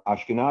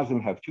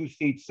Ashkenazim have 2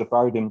 seats.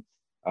 Sephardim,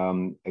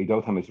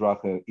 Eidot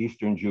HaMizrach,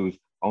 Eastern Jews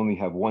only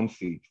have 1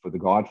 seat for the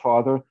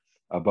godfather.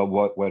 But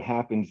what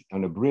happens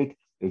on a Brit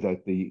is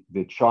that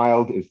the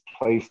child is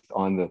placed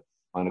on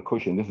a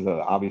cushion. This is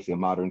obviously a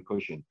modern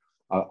cushion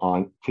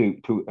to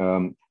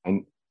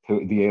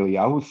the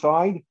Eliyahu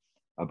side,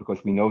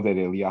 because we know that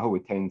Eliyahu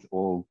attends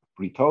all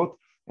Britot,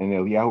 and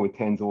Eliyahu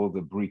attends all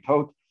the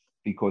Britot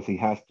because he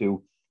has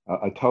to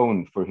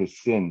atone for his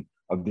sin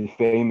of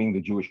defaming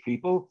the Jewish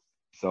people.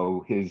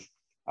 So his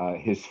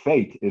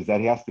fate is that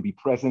he has to be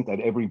present at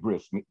every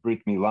Brit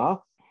Milah.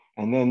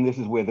 And then this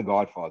is where the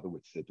godfather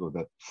would sit, or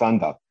the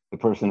sanda, the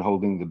person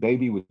holding the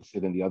baby, would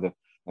sit in the other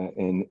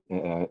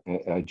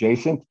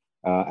adjacent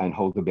and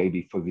hold the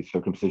baby for the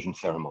circumcision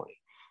ceremony.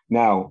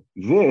 Now,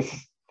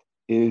 this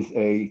is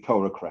a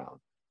Torah crown.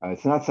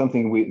 It's not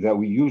something that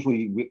we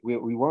usually,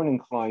 we weren't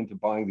inclined to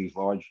buying these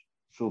large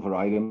silver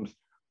items,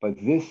 but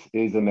this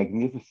is a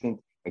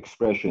magnificent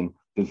expression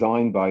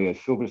designed by a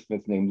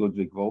silversmith named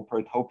Ludwig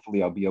Volpert.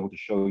 Hopefully I'll be able to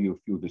show you a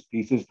few of his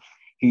pieces.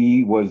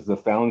 He was the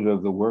founder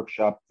of the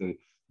workshop, the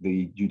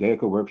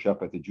Judaica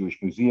workshop at the Jewish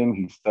Museum.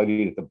 He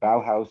studied at the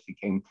Bauhaus. He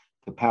came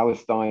to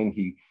Palestine.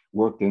 He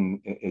worked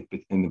in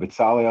the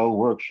Bezalel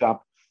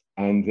workshop,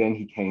 and then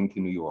he came to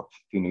New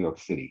York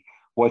City.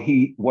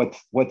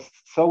 What's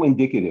so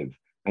indicative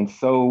and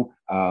so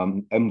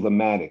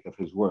emblematic of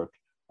his work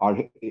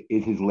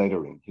is his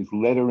lettering. His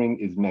lettering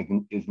is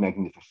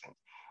magnificent.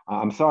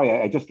 I'm sorry,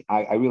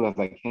 I realize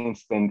I can't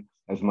spend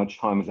as much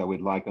time as I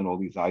would like on all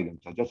these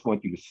items. I just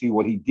want you to see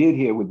what he did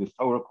here with this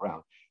Torah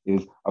crown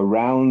is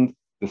around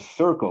the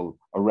circle,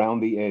 around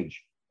the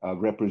edge,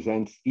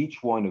 represents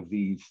each one of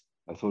these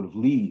sort of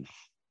leaves.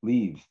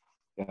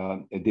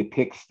 It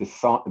depicts the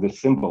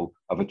symbol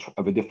of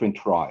a different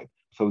tribe.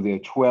 So there are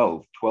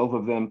 12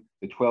 of them,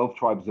 the 12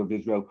 tribes of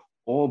Israel,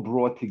 all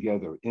brought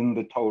together in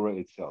the Torah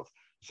itself.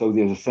 So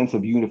there's a sense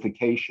of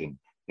unification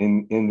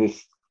in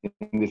this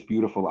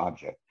beautiful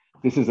object.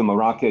 This is a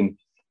Moroccan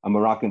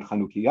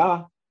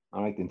Chanukiah,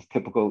 all right, in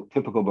typical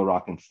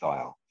Moroccan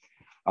style.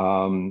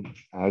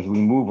 As we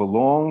move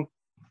along,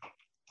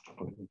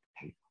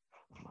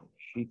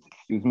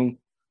 excuse me.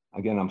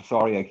 Again, I'm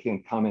sorry I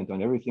can't comment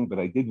on everything, but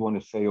I did want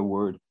to say a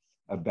word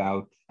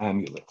about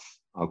amulets.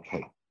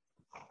 Okay,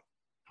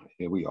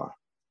 here we are.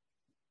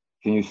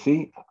 Can you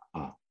see?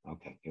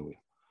 Okay, here we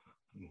are.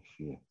 Let me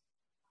see it.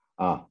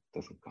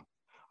 Doesn't come.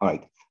 All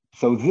right.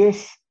 So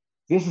this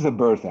is a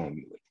birth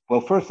amulet.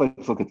 Well, first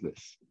let's look at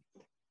this.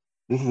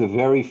 This is a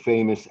very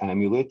famous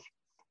amulet.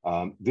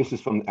 This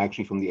is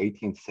actually from the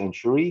 18th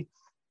century,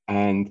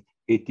 and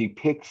it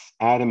depicts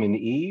Adam and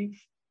Eve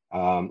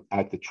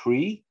at the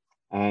tree,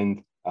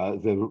 And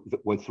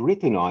what's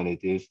written on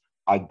it is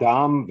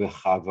Adam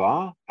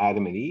v'Chava,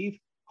 Adam and Eve,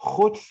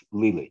 chutz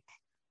Lilith,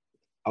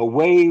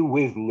 away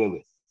with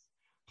Lilith.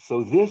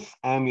 So this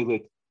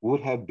amulet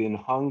would have been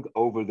hung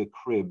over the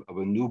crib of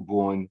a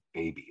newborn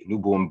baby, a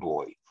newborn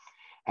boy.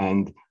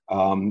 And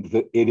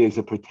it is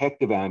a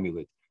protective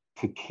amulet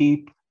to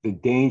keep the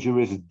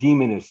dangerous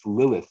demoness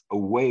Lilith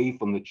away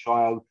from the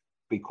child,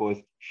 because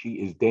she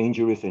is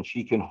dangerous and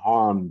she can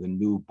harm the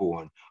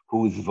newborn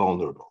who is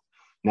vulnerable.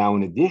 Now,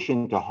 in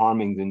addition to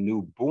harming the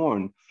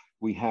newborn,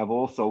 we have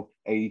also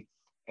a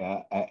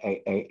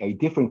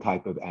different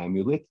type of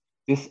amulet.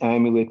 This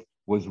amulet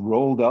was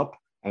rolled up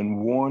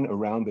and worn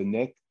around the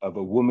neck of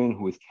a woman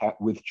who is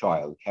with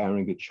child,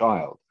 carrying a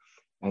child.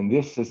 And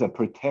this is a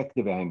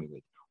protective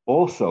amulet,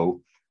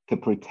 also to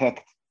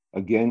protect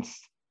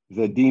against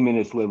the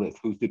demoness Lilith,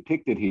 who's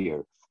depicted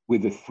here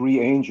with the three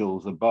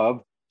angels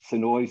above,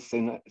 Sinoi,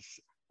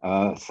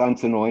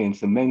 Sansanoi, and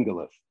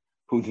Semengalath,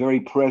 whose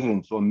very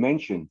presence or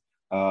mention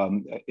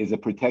is a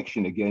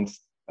protection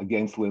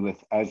against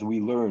Lilith, as we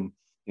learn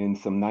in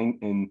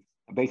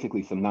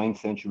basically some 9th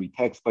century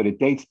texts. But it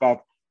dates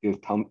back. There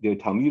are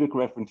Talmudic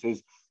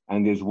references,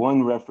 and there's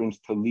one reference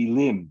to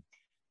Lilim,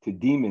 to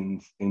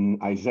demons in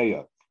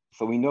Isaiah.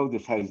 So we know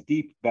this has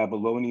deep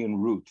Babylonian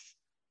roots.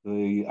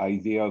 The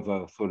idea of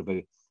a sort of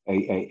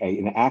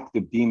an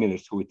active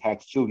demoness who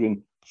attacks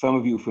children. Some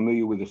of you are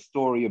familiar with a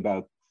story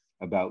about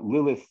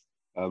Lilith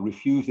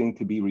refusing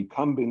to be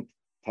recumbent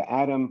to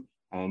Adam,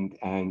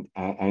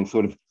 and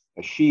sort of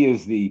she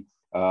is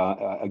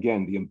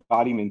again the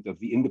embodiment of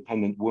the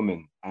independent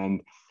woman,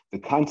 and the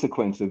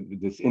consequence of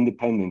this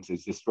independence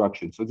is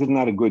destruction. So this is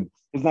not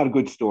a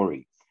good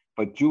story.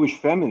 But Jewish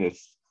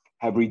feminists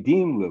have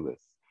redeemed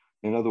Lilith.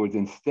 In other words,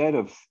 instead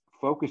of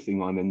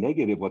focusing on the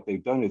negative, what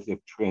they've done is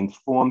they've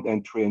transformed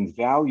and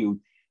transvalued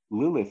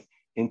Lilith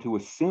into a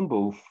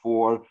symbol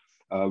for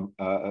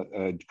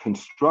a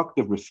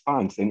constructive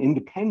response and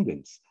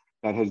independence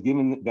that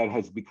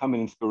has become an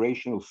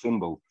inspirational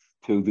symbol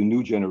to the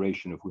new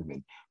generation of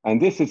women.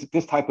 And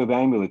this type of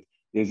amulet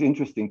is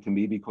interesting to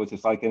me because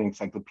it's like an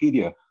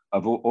encyclopedia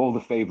of all the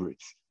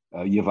favorites.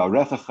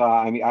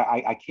 Yevarechecha. I mean,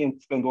 I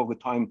can't spend all the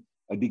time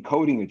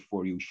decoding it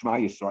for you. Shema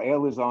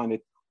Yisrael is on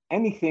it.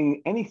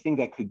 Anything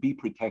that could be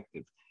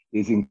protective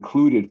is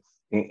included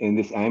in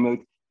this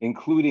amulet,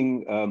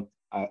 including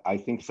I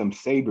think some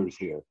sabers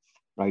here,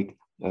 right?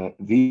 I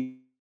don't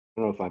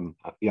know if I'm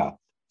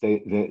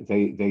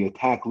they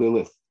attack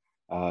Lilith.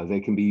 They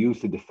can be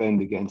used to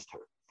defend against her.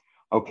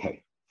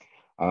 Okay,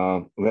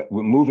 we're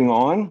moving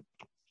on.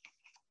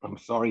 I'm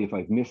sorry if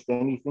I've missed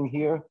anything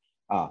here.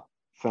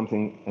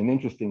 An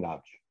interesting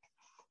object.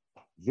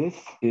 This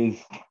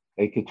is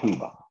a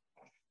ketubah.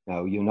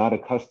 Now, you're not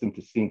accustomed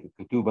to seeing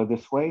a ketubah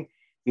this way.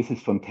 This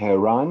is from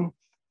Tehran,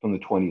 from the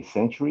 20th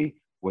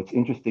century. What's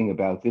interesting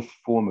about this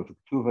form of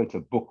ketubah, it's a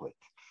booklet.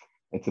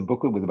 It's a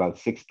booklet with about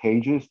 6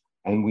 pages,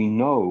 and we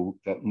know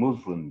that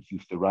Muslims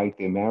used to write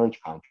their marriage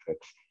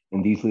contracts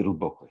in these little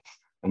booklets.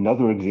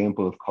 Another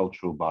example of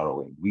cultural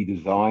borrowing. We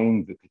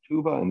designed the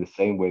ketubah in the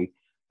same way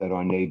that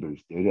our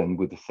neighbors did, and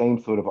with the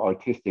same sort of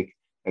artistic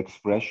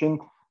expression.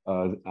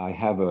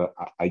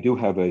 I do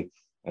have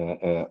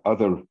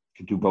other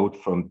ketubot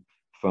from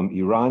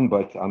Iran,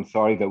 but I'm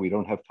sorry that we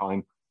don't have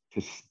time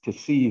to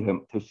see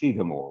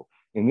them all.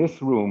 In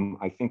this room,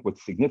 I think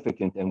what's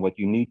significant and what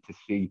you need to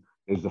see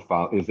is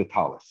the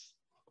tallis.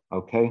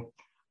 Okay,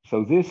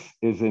 so this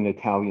is an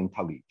Italian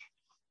talit.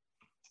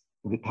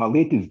 The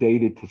talit is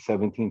dated to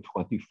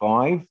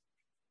 1725.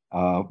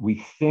 We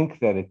think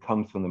that it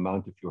comes from the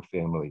Montefiore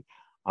family.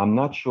 I'm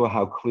not sure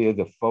how clear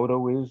the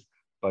photo is,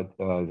 but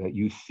that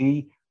you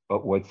see.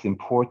 But what's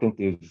important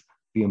is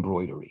the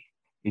embroidery.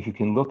 If you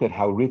can look at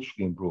how rich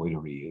the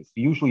embroidery is.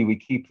 Usually we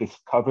keep this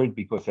covered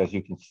because, as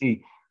you can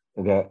see,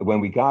 that when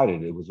we got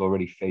it, it was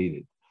already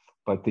faded.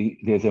 But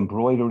there's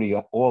embroidery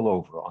all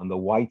over on the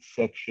white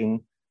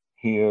section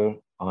here,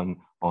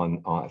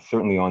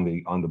 certainly on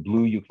the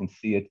blue you can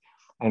see it,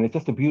 and it's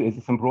just a beauty.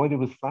 It's embroidered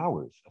with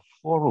flowers,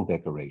 floral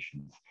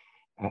decorations,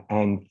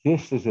 and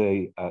this is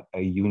a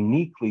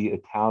uniquely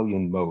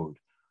Italian mode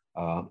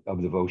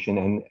of devotion.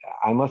 And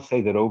I must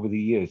say that over the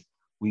years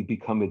we've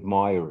become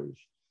admirers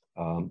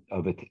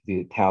of the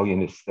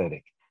Italian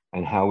aesthetic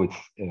and how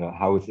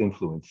it's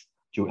influenced,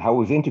 how it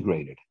was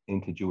integrated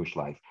into Jewish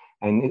life.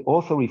 And it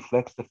also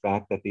reflects the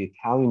fact that the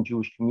Italian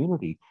Jewish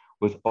community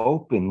was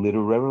open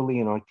literarily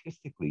and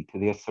artistically to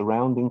their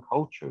surrounding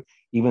culture.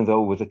 Even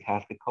though it was a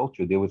Catholic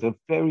culture, there was a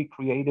very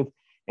creative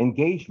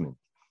engagement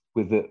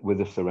with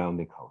the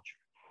surrounding culture.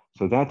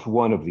 So that's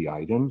one of the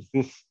items.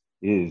 This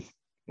is,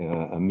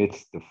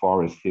 amidst the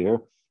forest here,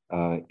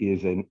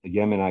 is a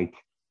Yemenite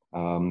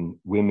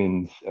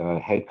women's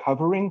head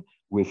covering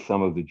with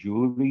some of the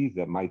jewelry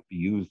that might be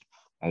used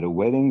at a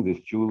wedding.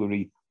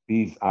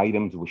 These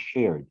items were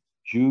shared.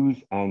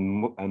 Jews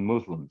and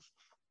Muslims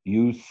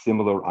used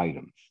similar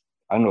items.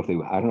 I don't know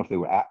if they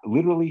were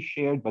literally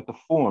shared, but the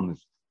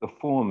forms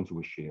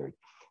were shared.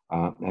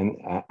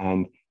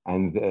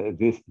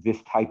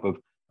 This type of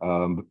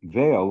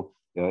veil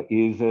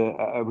is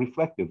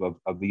reflective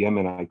of the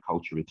Yemenite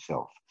culture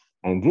itself.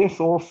 And this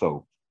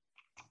also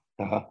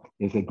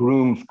is a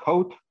groom's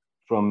coat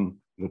from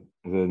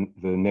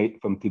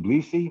from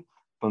Tbilisi,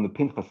 from the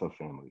Pinchasov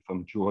family,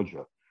 from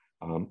Georgia.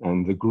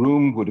 And the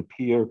groom would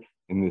appear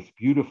in this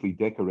beautifully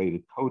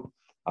decorated coat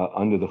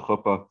under the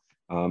chuppah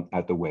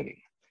at the wedding.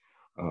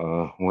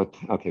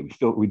 Okay,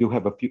 we do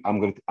have a few.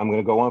 I'm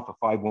gonna go on for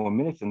 5 more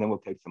minutes, and then we'll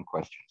take some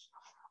questions.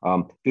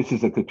 This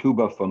is a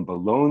ketubah from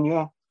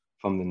Bologna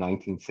from the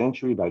 19th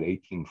century, about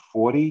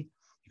 1840.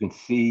 You can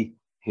see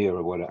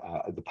here what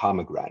the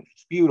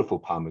pomegranates, beautiful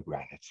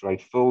pomegranates,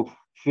 right?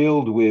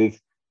 Filled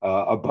with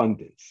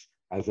abundance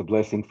as a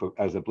blessing for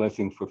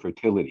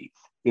fertility.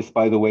 This,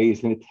 by the way,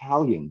 is an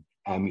Italian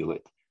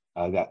amulet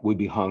that would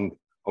be hung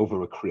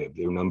over a crib.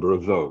 There are a number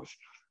of those.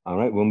 All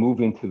right, we'll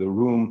move into the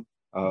room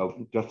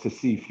just to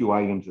see a few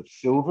items of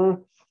silver.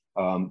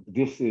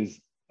 This is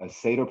a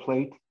Seder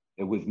plate.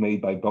 It was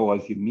made by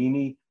Boaz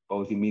Yemini.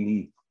 Boaz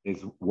Yemini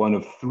is one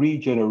of 3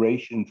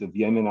 generations of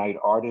Yemenite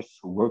artists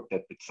who worked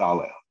at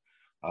Bezalel.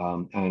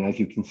 And as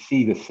you can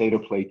see, the Seder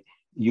plate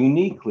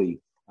uniquely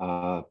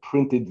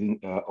printed,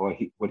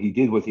 what he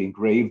did was he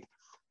engraved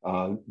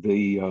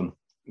the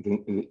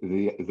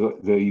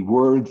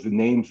words, the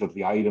names of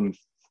the items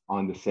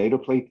on the Seder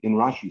plate in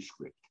Rashi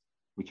script,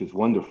 which is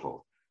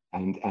wonderful,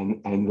 and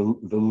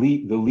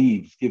the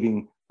leaves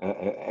giving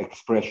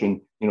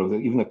expression,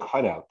 even the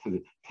cutout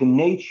to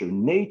nature.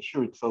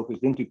 Nature itself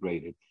is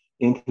integrated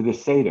into the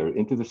Seder,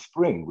 into the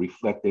spring,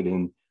 reflected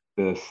in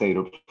the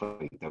Seder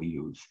plate that we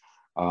use.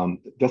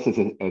 Just as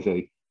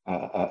a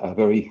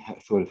very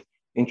sort of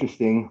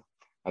interesting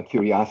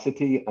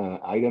curiosity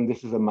item,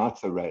 this is a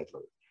matzah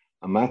rattler.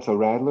 A matzah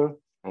rattler,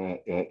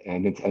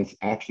 and it's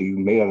actually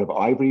made out of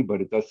ivory,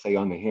 but it does say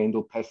on the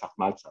handle Pesach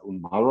Matzah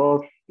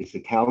Umaror. It's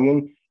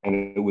Italian,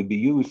 and it would be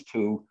used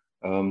to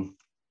roll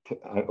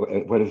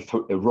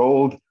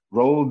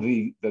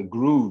the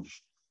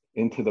grooves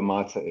into the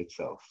matzah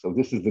itself. So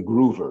this is the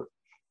groover,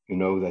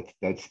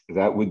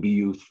 that would be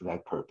used for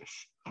that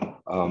purpose.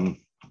 All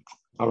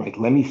right,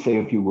 let me say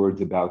a few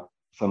words about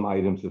some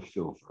items of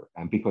silver,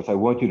 and because I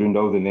want you to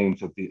know the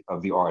names of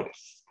the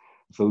artists.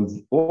 So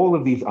all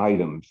of these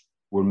items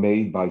were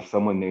made by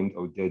someone named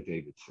Oded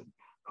Davidson,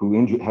 who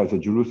has a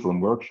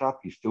Jerusalem workshop.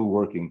 He's still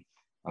working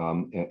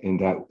in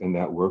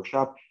that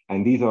workshop,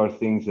 and these are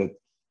things that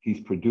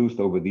he's produced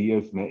over the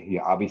years. He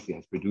obviously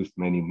has produced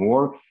many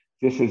more.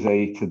 This is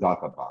a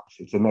tzedakah box.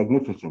 It's a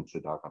magnificent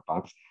tzedakah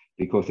box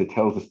because it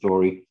tells the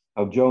story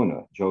of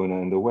Jonah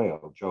and the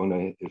whale.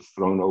 Jonah is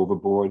thrown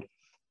overboard.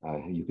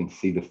 You can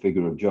see the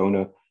figure of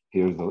Jonah.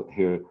 Here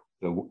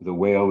the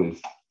whale is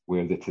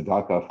where the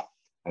tzedakah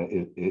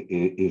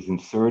is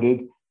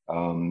inserted.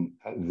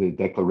 The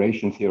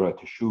declarations here are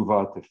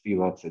teshuvah,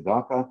 tefillah,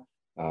 tzedakah,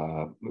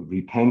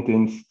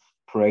 repentance,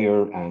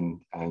 prayer,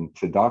 and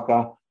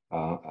tzedakah.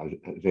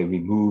 They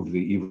remove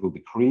the evil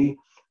decree.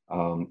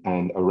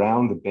 And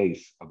around the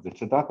base of the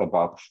tzedakah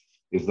box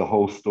is the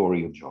whole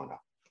story of Jonah.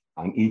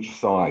 On each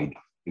side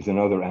is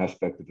another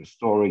aspect of the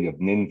story of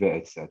Nineveh,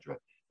 etc.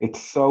 It's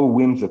so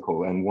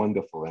whimsical and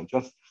wonderful, and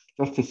just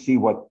to see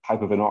what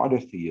type of an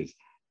artist he is.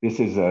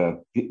 These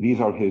are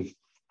his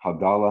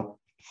Havdalah.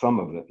 Some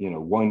of the,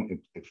 one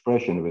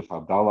expression of his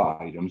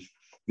Havdalah items.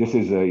 This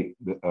is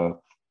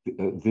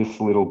this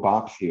little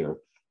box here.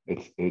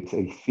 It's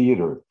a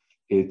theater.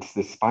 It's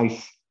the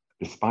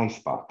spice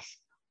box.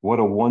 What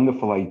a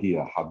wonderful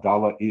idea!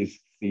 Havdalah is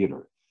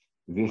theater.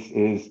 This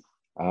is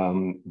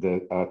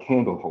the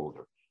candle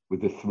holder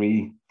with the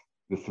three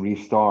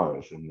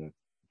stars and the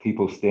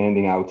people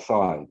standing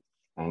outside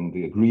and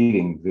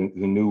greeting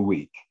the new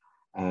week.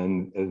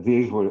 And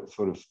these were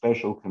sort of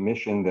special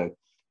commission that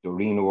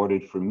Doreen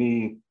ordered for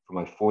me for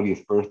my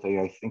 40th birthday,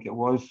 I think it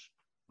was.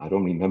 I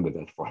don't remember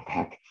that far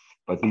back,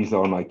 but these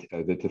are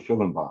the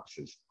tefillin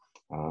boxes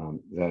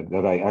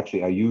that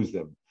I use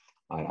them.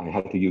 I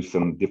had to use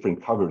some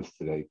different covers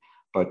today,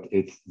 but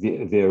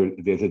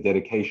there's a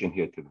dedication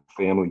here to the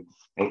family.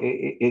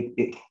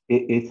 It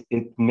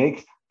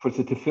makes, for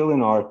the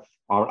tefillin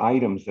are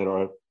items that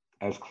are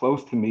as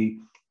close to me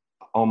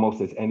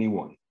almost as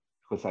anyone,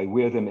 because I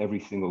wear them every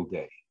single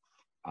day.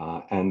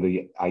 And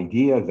the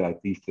idea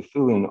that these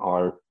tefillin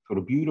are sort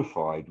of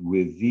beautified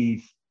with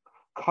these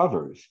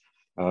covers,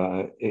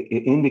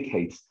 it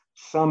indicates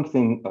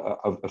something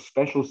of a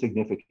special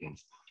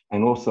significance.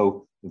 And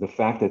also the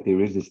fact that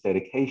there is this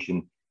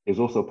dedication is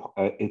also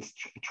its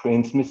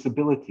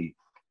transmissibility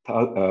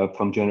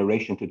from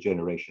generation to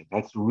generation.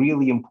 That's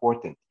really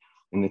important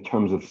in the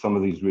terms of some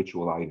of these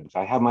ritual items.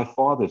 I have my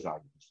father's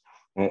items,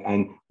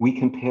 and we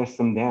can pass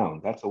them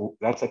down.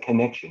 That's a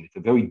connection. It's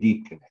a very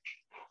deep connection.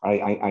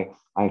 I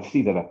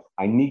see that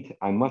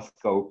I must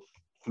go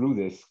through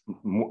this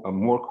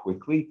more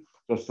quickly,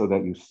 just so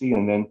that you see,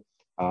 and then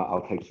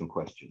I'll take some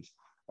questions.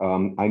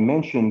 I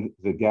mentioned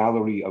the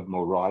Gallery of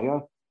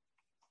Moriah.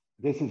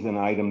 This is an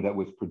item that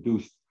was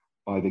produced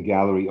by the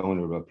gallery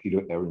owner,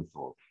 Peter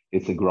Ehrenthal.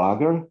 It's a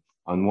Grager.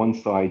 On one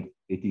side,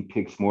 it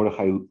depicts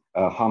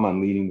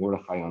Haman leading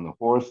Mordechai on the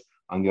horse.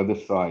 On the other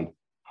side,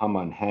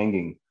 Haman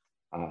hanging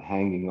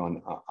hanging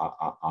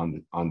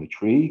on the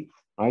tree,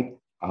 right?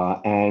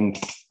 And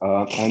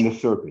the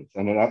serpents,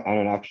 and it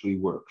actually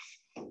works.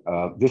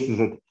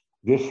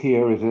 This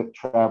here is a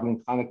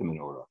traveling Hanukkah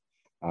menorah,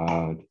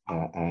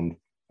 and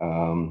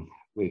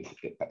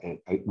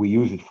we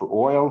use it for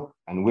oil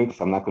and wicks.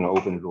 I'm not going to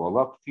open it all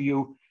up to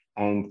you,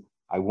 and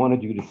I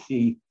wanted you to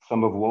see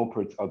some of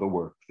Wolpert's other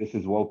work. This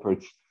is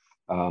Wolpert's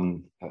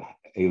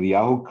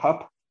Eliyahu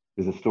cup.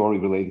 There's a story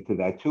related to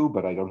that too,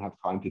 but I don't have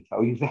time to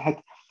tell you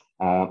that.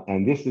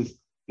 And this is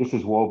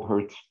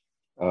Wolpert's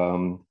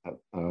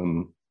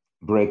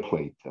bread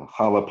plate,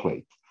 challah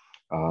plate.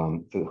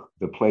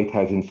 The plate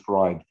has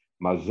inscribed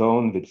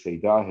Mazon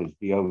v'tzeidah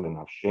hezbiel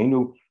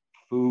l'nafshenu,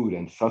 food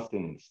and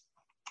sustenance.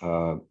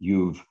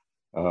 You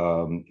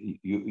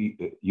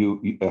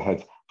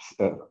have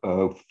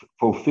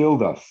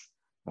fulfilled us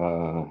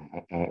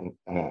and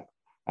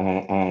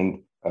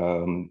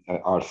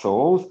our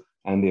souls.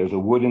 And there's a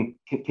wooden.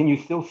 Can you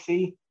still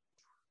see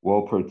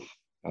Wolpert's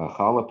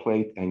challah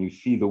plate? And you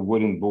see the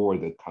wooden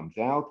board that comes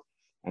out.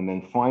 And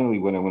then finally,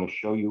 what I want to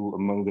show you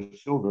among the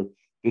silver,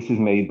 this is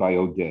made by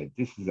Oded.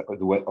 This is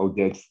the way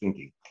Oded's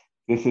thinking.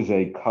 This is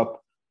a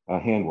cup, a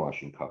hand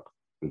washing cup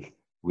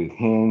with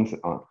hands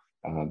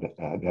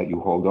that you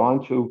hold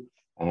on to,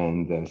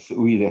 and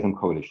Su'i Lechem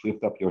Kodesh,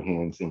 lift up your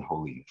hands in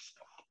holiness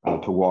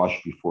to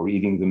wash before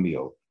eating the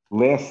meal.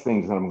 Last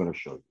things that I'm going to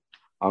show you.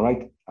 All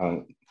right,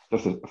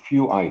 just a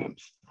few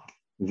items.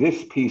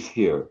 This piece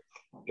here,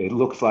 it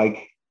looks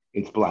like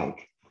it's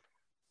blank.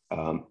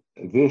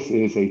 This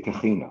is a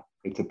techina.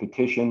 It's a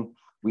petition.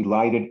 We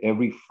light it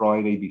every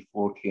Friday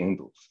before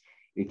candles.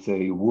 It's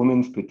a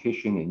woman's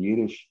petition in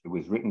Yiddish. It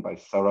was written by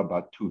Sarah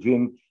Bat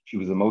Tuvim. She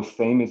was the most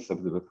famous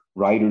of the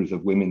writers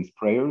of women's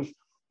prayers.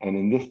 And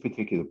in this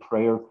particular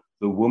prayer,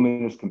 the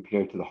woman is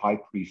compared to the high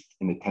priest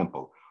in the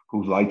temple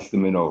who lights the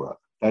menorah.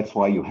 That's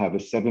why you have a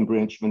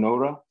 7-branch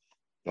menorah.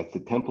 That's the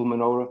temple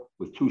menorah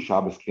with 2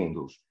 Shabbos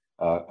candles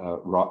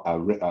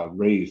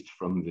raised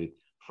from the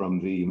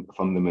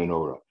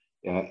menorah.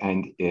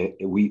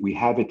 We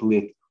have it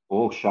lit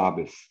all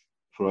Shabbos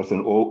for us,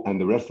 and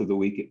the rest of the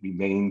week it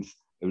remains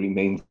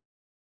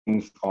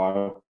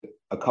are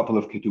a couple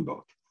of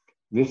ketubot.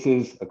 This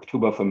is a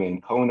ketubah from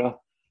Ein Kona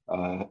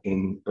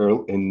in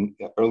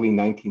early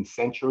 19th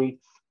century.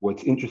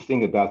 What's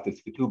interesting about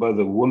this ketubah,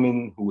 the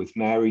woman who was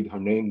married, her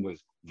name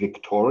was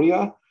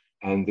Victoria,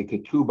 and the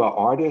ketubah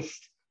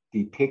artist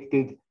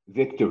depicted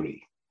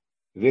victory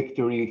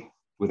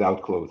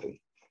without clothing.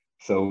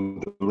 So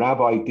the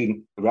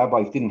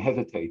rabbis didn't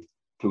hesitate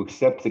to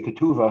accept the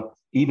ketubah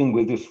even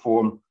with this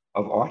form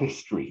of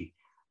artistry.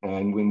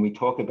 And when we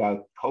talk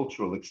about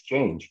cultural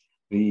exchange,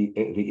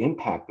 the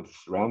impact of the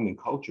surrounding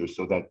culture,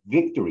 so that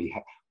victory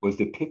was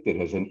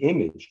depicted as an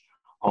image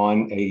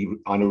on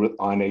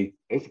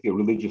basically a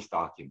religious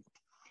document.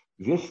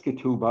 This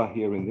ketubah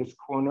here in this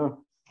corner,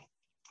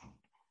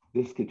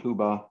 this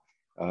ketubah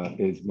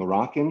is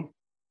Moroccan,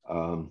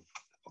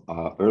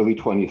 early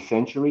 20th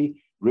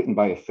century, written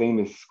by a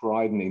famous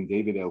scribe named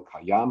David El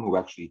Khayyam, who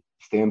actually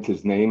stamped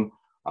his name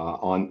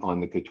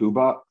on the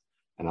ketubah.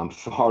 And I'm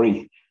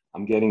sorry,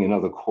 I'm getting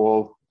another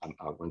call.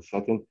 1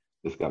 second,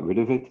 just got rid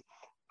of it.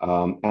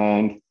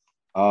 And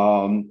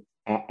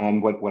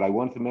what I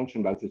want to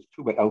mention about this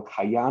ketubah, El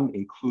Khayyam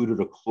included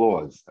a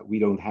clause that we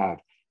don't have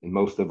in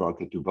most of our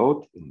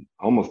ketubot, in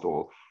almost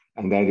all,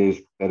 and that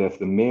is that if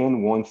the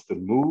man wants to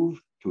move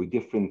to a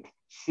different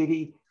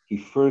city, he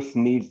first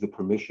needs the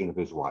permission of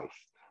his wife.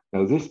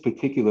 Now, this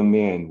particular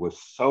man was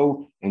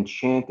so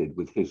enchanted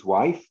with his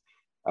wife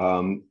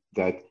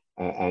that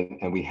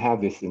we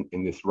have this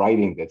in this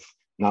writing that's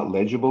not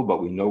legible,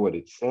 but we know what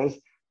it says,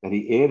 that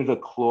he added a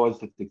clause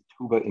to the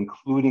ketubah,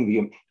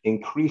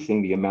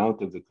 increasing the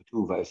amount of the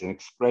ketubah as an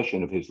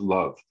expression of his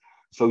love.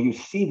 So you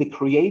see the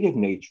creative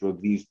nature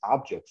of these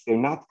objects. They're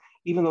not,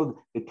 even though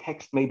the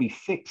text may be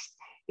fixed,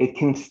 it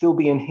can still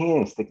be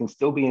enhanced, it can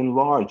still be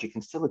enlarged, it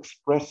can still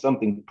express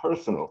something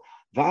personal.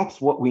 That's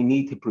what we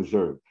need to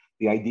preserve.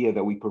 The idea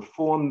that we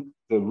perform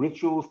the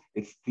rituals,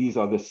 these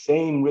are the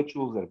same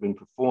rituals that have been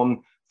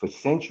performed for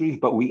centuries,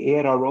 but we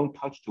add our own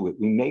touch to it.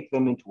 We make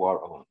them into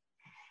our own.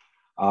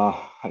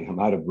 I am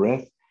out of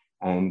breath,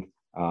 and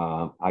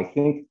I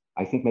think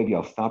maybe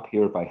I'll stop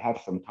here. If I have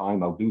some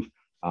time,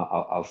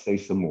 I'll say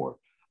some more.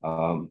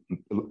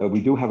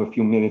 We do have a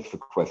few minutes for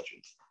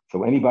questions.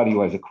 So anybody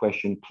who has a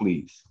question,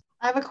 please.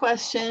 I have a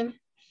question.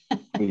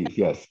 Please,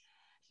 yes.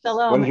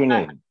 Shalom. What is your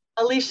name?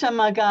 Alicia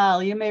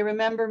Magal. You may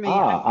remember me.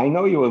 I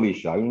know you,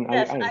 Alicia.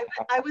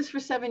 I was for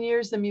 7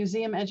 years the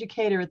museum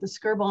educator at the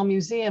Skirball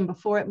Museum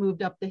before it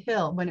moved up the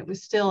hill, when it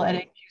was still at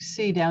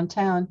AQC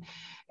downtown.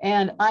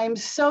 And I'm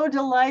so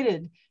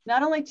delighted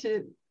not only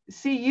to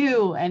see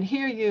you and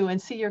hear you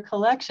and see your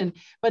collection,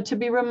 but to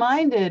be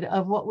reminded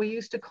of what we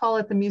used to call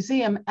at the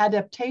museum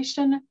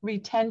adaptation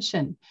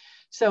retention.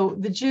 So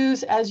the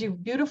Jews, as you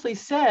beautifully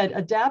said,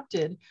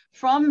 adapted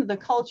from the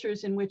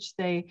cultures in which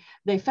they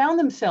found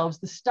themselves,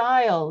 the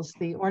styles,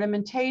 the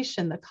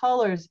ornamentation, the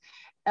colors,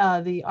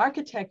 the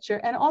architecture,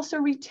 and also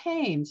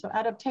retained, so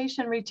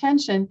adaptation,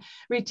 retention,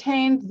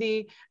 retained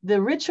the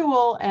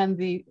ritual and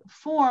the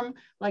form,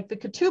 like the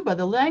ketubah.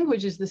 The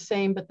language is the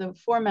same, but the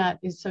format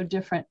is so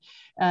different.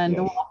 And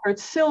the Walford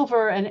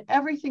silver and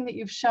everything that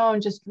you've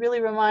shown just really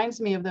reminds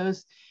me of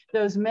those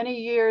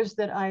many years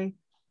that I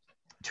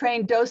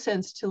trained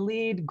docents to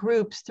lead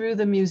groups through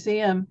the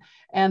museum,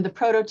 and the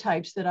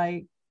prototypes that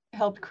I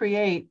helped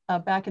create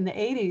back in the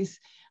 80s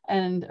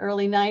and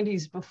early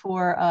 90s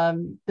before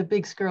the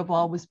big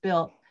Skirball was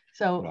built.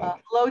 So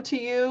hello to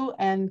you,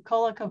 and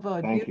kol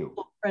hakavod. Thank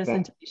Beautiful you.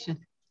 presentation.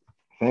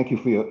 Thank you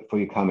for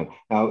your comment.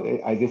 Now,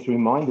 I just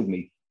reminded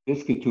me,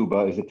 this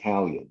ketubah is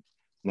Italian.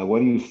 Now, what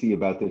do you see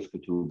about this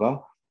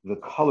ketubah? The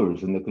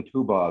colors in the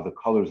ketubah are the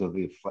colors of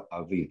the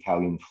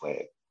Italian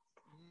flag.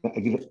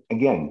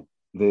 Again,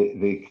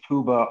 the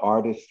ketubah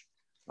artist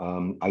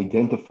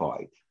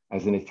identified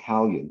as an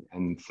Italian,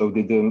 and so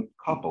did the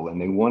couple, and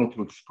they wanted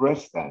to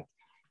express that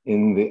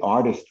in the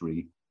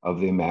artistry of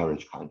their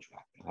marriage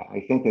contract. I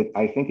think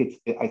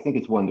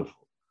it's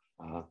wonderful.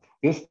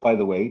 This, by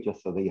the way,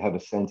 just so that you have a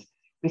sense,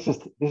 this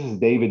is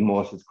David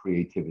Moss's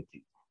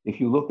creativity. If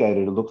you look at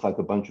it, it looks like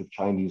a bunch of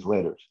Chinese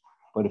letters.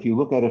 But if you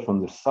look at it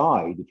from the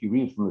side, if you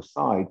read it from the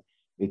side,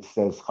 it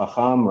says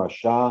Chacham,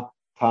 Rasha,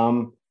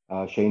 Tam,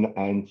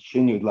 and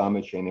Shin Yud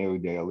Lamed Shein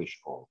Erev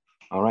Lishkol.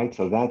 All right,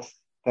 so that's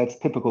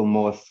typical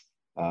Moss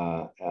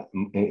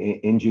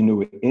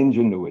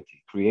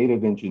ingenuity,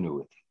 creative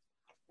ingenuity.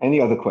 Any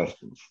other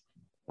questions?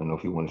 I don't know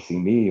if you want to see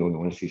me or you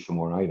want to see some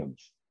more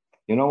items.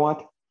 You know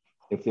what?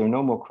 If there are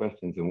no more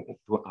questions, and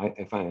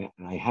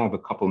I have a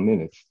couple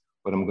minutes,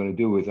 what I'm going to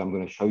do is I'm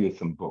going to show you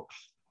some books,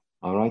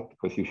 all right?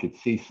 Because you should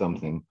see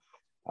something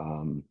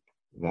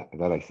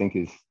that I think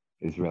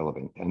is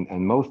relevant.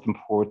 And most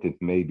important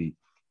maybe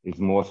is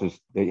Moss's,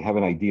 they have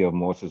an idea of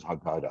Moss's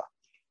Haggadah.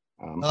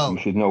 You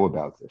should know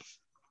about this.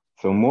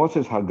 So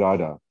Moss's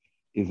Haggadah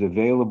is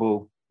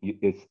available,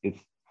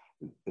 it's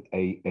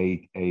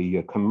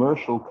a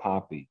commercial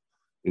copy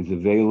is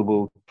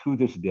available to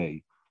this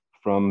day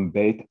from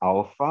Beit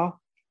Alpha.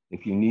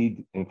 If you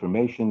need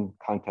information,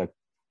 contact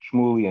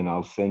Shmuley and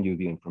I'll send you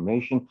the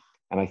information.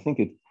 And I think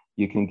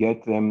you can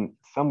get them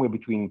somewhere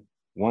between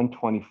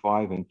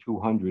 125 and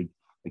 200.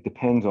 It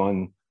depends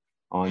on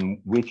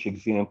which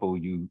example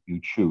you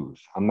choose.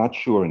 I'm not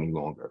sure any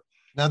longer.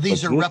 Now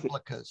these are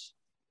replicas.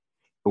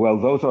 Well,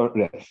 those are,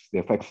 yes,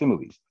 they're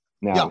facsimiles.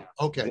 Now,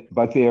 yeah, okay.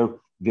 But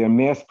they're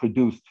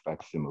mass-produced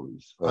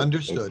facsimiles.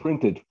 Understood.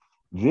 Printed.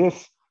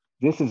 This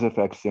is a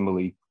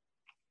facsimile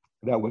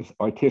that was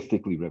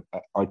artistically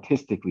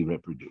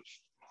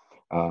reproduced,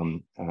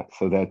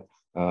 so that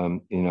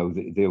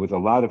there was a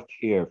lot of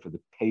care for the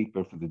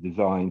paper, for the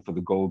design, for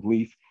the gold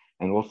leaf,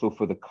 and also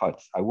for the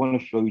cuts. I want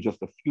to show you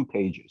just a few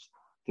pages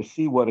to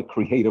see what a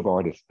creative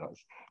artist does.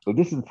 So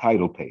this is the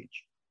title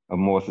page of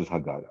Moss's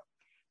Haggadah.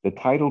 The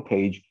title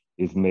page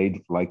is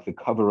made like the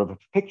cover of a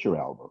picture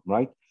album,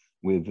 right?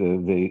 With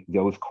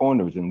those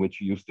corners in which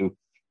you used to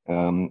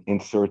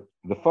insert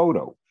the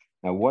photo.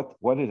 Now,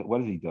 what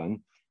has he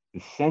done?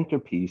 The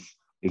centerpiece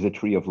is a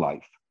tree of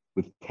life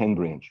with 10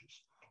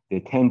 branches. There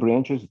are 10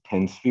 branches,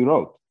 10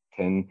 sfirot,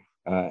 10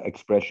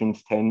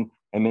 expressions, 10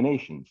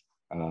 emanations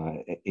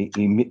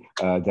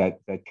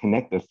that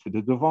connect us to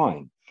the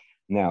divine.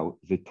 Now,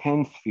 the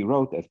 10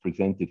 sfirot as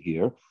presented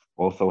here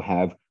also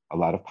have a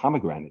lot of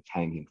pomegranates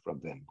hanging from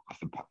them, because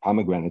the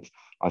pomegranates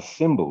are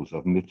symbols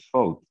of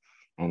mitzvot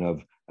and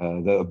of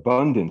the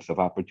abundance of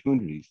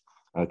opportunities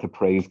to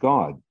praise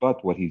God.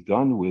 But what he's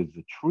done with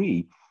the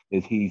tree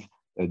is he's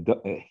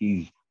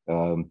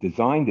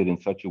designed it in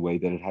such a way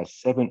that it has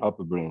 7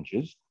 upper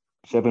branches,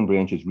 7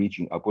 branches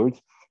reaching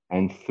upwards,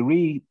 and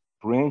 3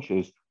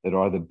 branches that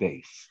are the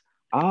base.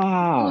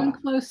 Go in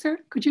closer.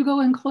 Could you go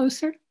in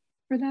closer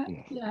for that?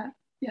 Yes.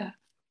 Yeah.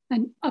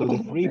 And up so the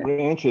 3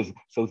 branches.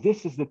 So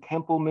this is the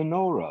temple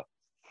menorah,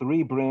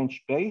 3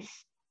 branch base,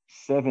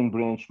 7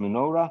 branch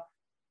menorah.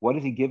 What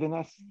has he given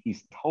us?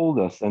 He's told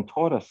us and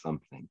taught us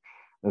something.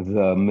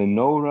 The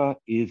menorah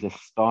is a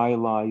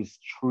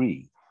stylized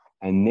tree,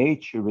 and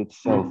nature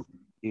itself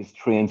is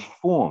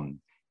transformed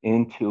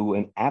into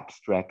an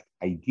abstract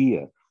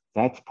idea.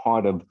 That's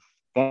part of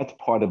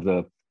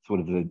the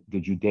sort of the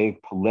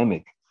Judaic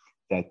polemic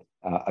that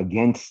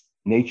against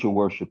nature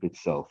worship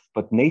itself.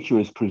 But nature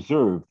is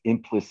preserved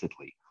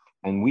implicitly,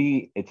 and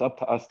it's up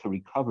to us to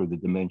recover the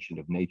dimension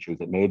of nature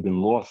that may have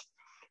been lost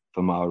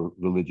from our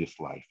religious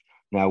life.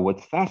 Now,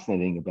 what's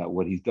fascinating about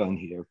what he's done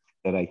here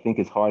that I think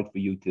is hard for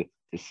you to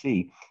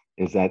see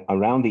is that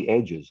around the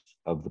edges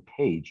of the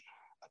page,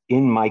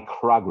 in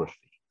micrography,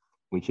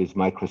 which is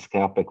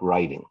microscopic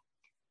writing,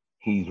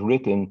 he's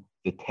written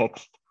the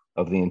text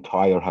of the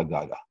entire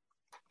Haggadah.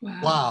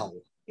 Wow.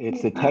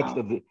 It's the text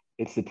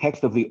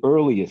of the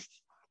earliest.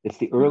 It's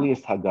the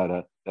earliest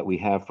Haggadah that we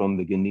have from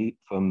the Geniza,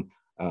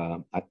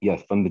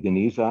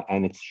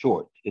 and it's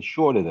short. It's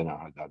shorter than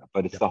our Haggadah,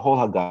 but it's the whole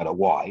Haggadah.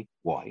 Why?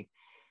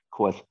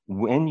 Because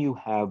when you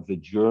have the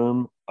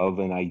germ of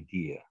an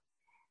idea,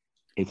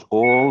 it's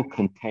all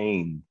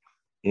contained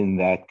in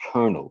that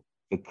kernel.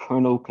 The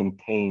kernel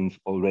contains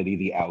already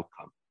the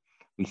outcome.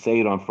 We say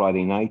it on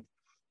Friday night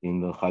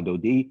in the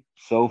Chadodi,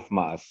 Sof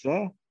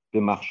Ma'aseh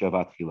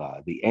b'machshavat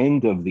chila. The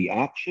end of the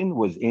action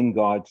was in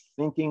God's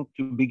thinking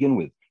to begin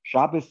with.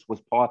 Shabbos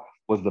was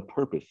the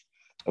purpose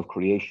of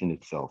creation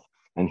itself.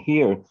 And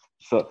here,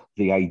 so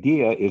the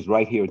idea is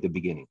right here at the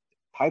beginning.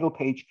 Title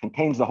page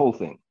contains the whole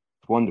thing.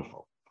 It's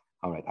wonderful.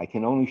 All right, I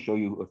can only show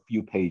you a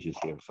few pages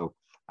here, so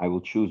I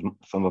will choose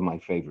some of my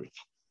favorites.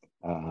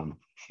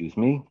 Excuse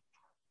me.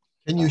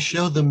 Can you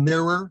show the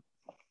mirror?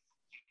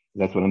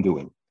 That's what I'm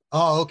doing.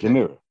 Oh, okay. The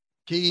mirror.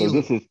 Ki'ilu. So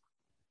this is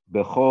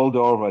Bechol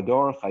Dor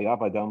Vador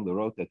Chayav Adam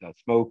Lerot Et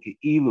Atzmo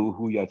Ki'ilu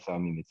Hu Yatsa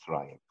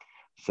Mitzrayim.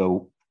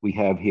 So we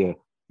have here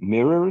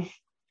mirrors,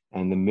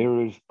 and the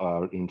mirrors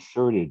are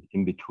inserted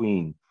in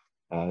between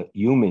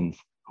humans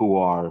who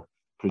are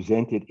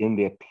presented in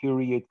their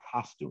period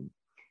costume,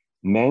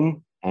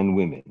 men and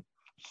women.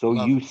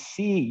 So you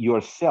see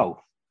yourself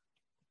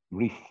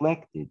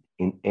reflected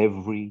in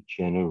every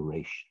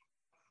generation.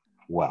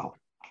 Wow,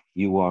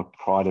 you are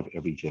part of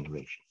every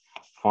generation.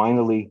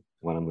 Finally,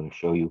 what I'm going to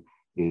show you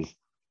is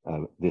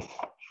this,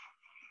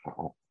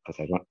 Psalm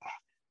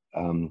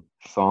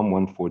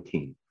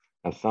 114.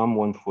 Now, Psalm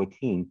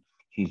 114,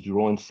 he's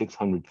drawn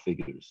 600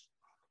 figures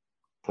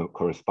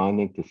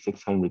corresponding to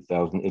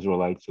 600,000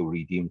 Israelites who were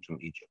redeemed from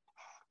Egypt.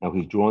 Now,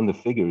 he's drawn the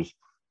figures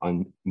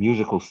on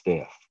musical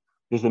staff.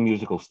 There's a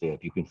musical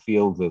staff. You can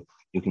feel the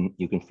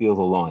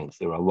lines.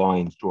 There are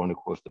lines drawn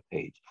across the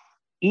page.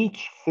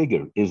 Each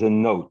figure is a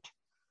note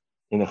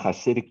in a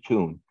Hasidic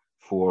tune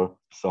for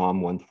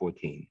Psalm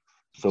 114.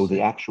 So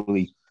they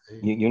actually,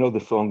 you know the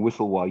song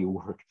 "Whistle While You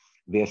Work."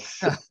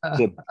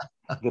 The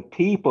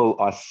people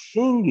are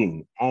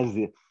singing as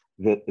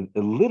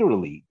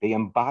literally they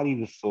embody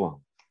the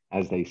song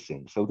as they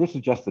sing. So this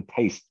is just a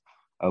taste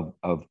of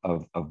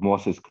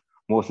Morse's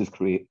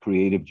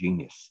creative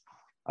genius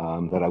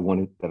that I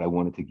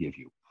wanted to give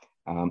you.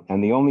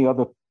 And the only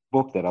other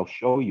book that I'll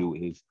show you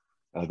is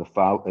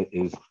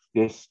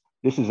this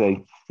is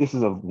a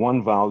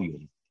one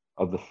volume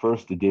of the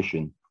first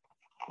edition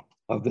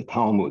of the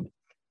Talmud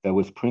that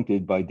was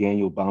printed by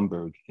Daniel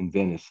Bomberg in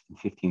Venice in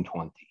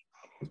 1520.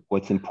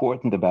 What's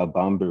important about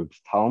Bomberg's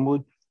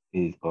Talmud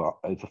is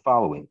the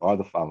following.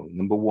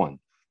 Number one,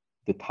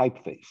 the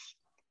typeface.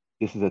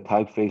 This is a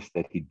typeface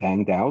that he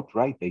banged out,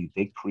 right?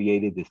 They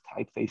created this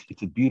typeface.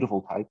 It's a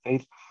beautiful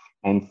typeface.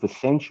 And for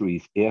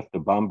centuries after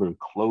Bomberg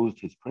closed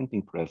his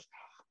printing press,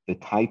 the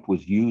type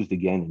was used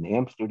again in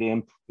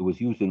Amsterdam. It was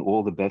used in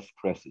all the best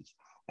presses.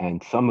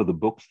 And some of the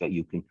books that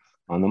you can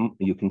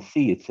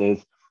see, it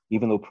says,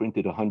 even though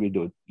printed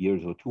 100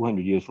 years or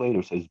 200 years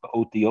later, it says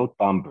Otiot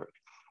Bomberg,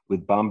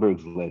 with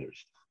Bomberg's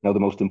letters. Now, the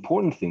most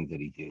important thing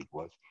that he did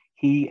was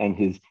he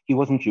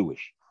wasn't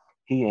Jewish.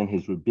 He and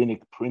his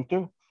rabbinic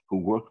printer who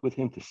worked with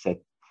him to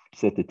set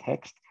the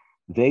text,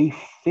 they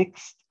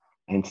fixed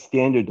and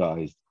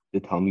standardized the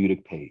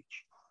Talmudic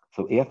page.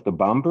 So after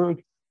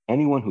Bomberg,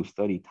 anyone who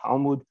studied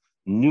Talmud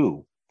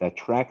knew that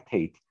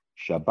tractate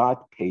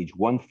Shabbat, page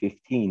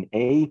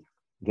 115a,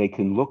 they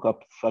can look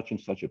up such and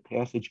such a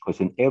passage,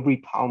 because in every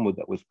Talmud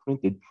that was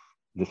printed,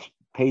 this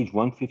page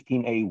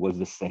 115a was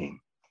the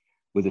same,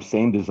 with the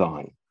same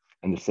design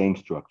and the same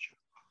structure.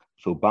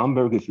 So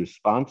Bomberg is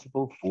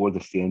responsible for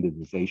the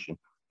standardization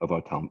of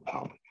our Talmud,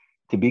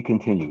 to be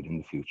continued in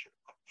the future.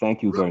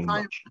 Thank you very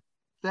much.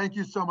 Thank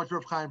you so much,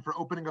 Rav Chaim, for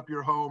opening up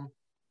your home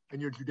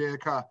and your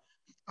Judaica.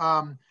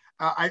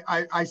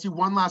 I see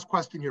one last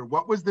question here.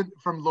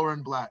 From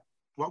Lauren Blatt?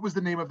 What was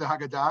the name of the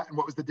Haggadah and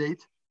what was the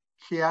date?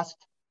 She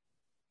asked.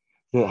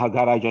 The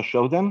Haggadah I just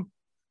showed them?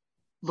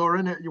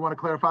 Lauren, you want to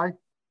clarify?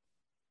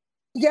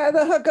 Yeah, the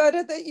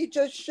Haggadah that you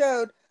just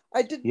showed.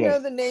 I didn't know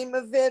the name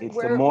of it, it's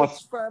where it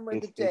was from, or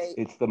the date.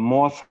 It's the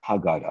Mos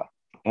Haggadah,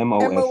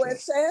 M-O-S-S.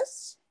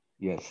 M-O-S-S?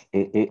 Yes.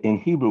 In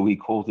Hebrew, he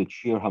calls it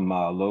Shir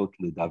HaMa'alot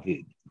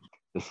LeDavid,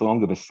 the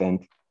Song of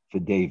Ascent for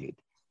David.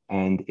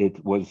 And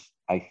it was,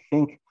 I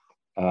think,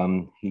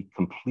 he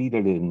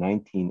completed it in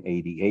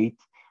 1988.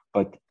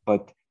 But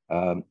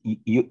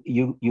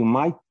you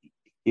might,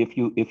 if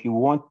you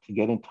want to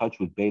get in touch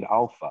with Beit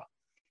Alpha,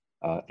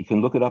 you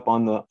can look it up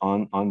on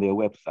their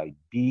website,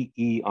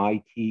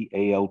 BEITALPHA,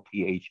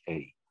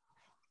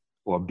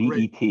 or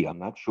BET. I'm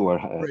not sure.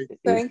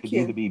 It could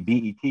either be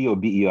BET or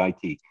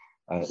BEIT.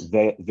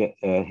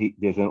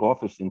 There's an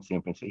office in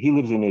San Francisco. He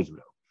lives in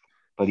Israel,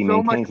 but he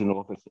maintains an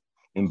office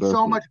in Berkeley.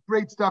 So much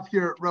great stuff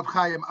here, Rav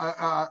Chaim,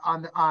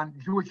 on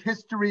Jewish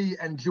history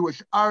and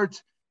Jewish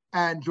art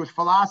and Jewish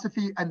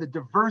philosophy and the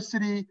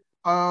diversity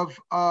of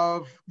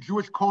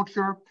Jewish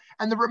culture,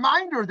 and the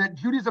reminder that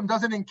Judaism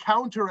doesn't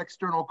encounter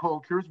external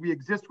cultures. We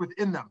exist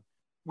within them.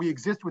 We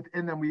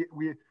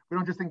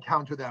don't just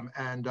encounter them,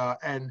 and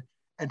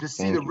to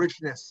see the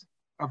richness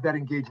of that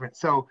engagement.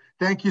 So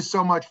thank you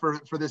so much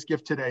for this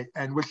gift today,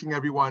 and wishing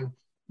everyone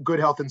good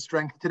health and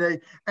strength today.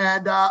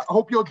 And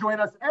hope you'll join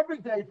us every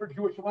day for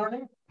Jewish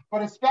learning,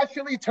 but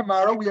especially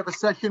tomorrow. We have a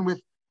session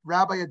with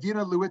Rabbi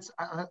Adina Lewitz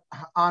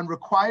on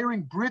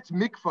requiring Brit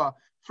Mikvah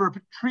for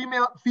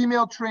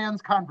female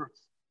trans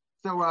converts.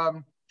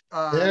 So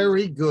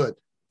very good.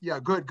 Yeah,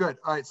 good.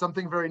 All right,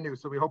 something very new.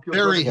 So we hope you'll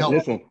very helpful.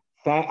 Listen,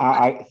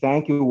 I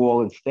thank you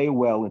all, and stay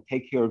well and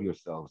take care of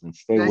yourselves and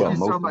stay well. Thank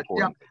you so much.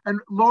 Yeah. And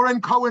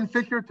Lauren Cohen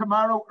Fisher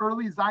tomorrow,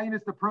 early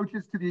Zionist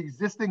approaches to the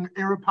existing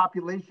Arab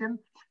population.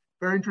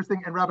 Very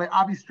interesting. And Rabbi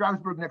Avi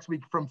Strasberg next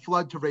week, From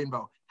Flood to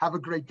Rainbow. Have a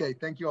great day.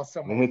 Thank you all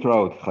so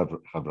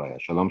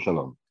much. Shalom,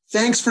 shalom.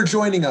 Thanks for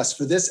joining us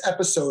for this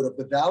episode of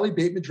the Valley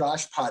Beit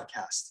Midrash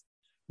podcast.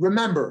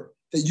 Remember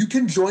that you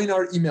can join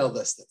our email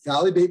list at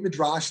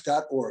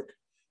valleybeitmidrash.org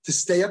to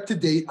stay up to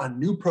date on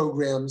new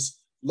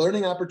programs,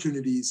 learning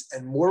opportunities,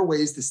 and more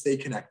ways to stay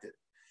connected.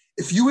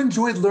 If you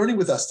enjoyed learning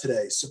with us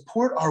today,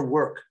 support our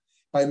work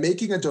by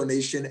making a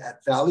donation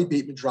at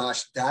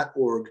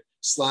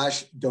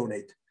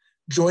valleybeitmidrash.org/donate.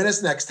 Join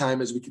us next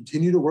time as we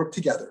continue to work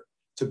together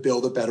to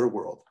build a better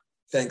world.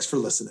 Thanks for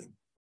listening.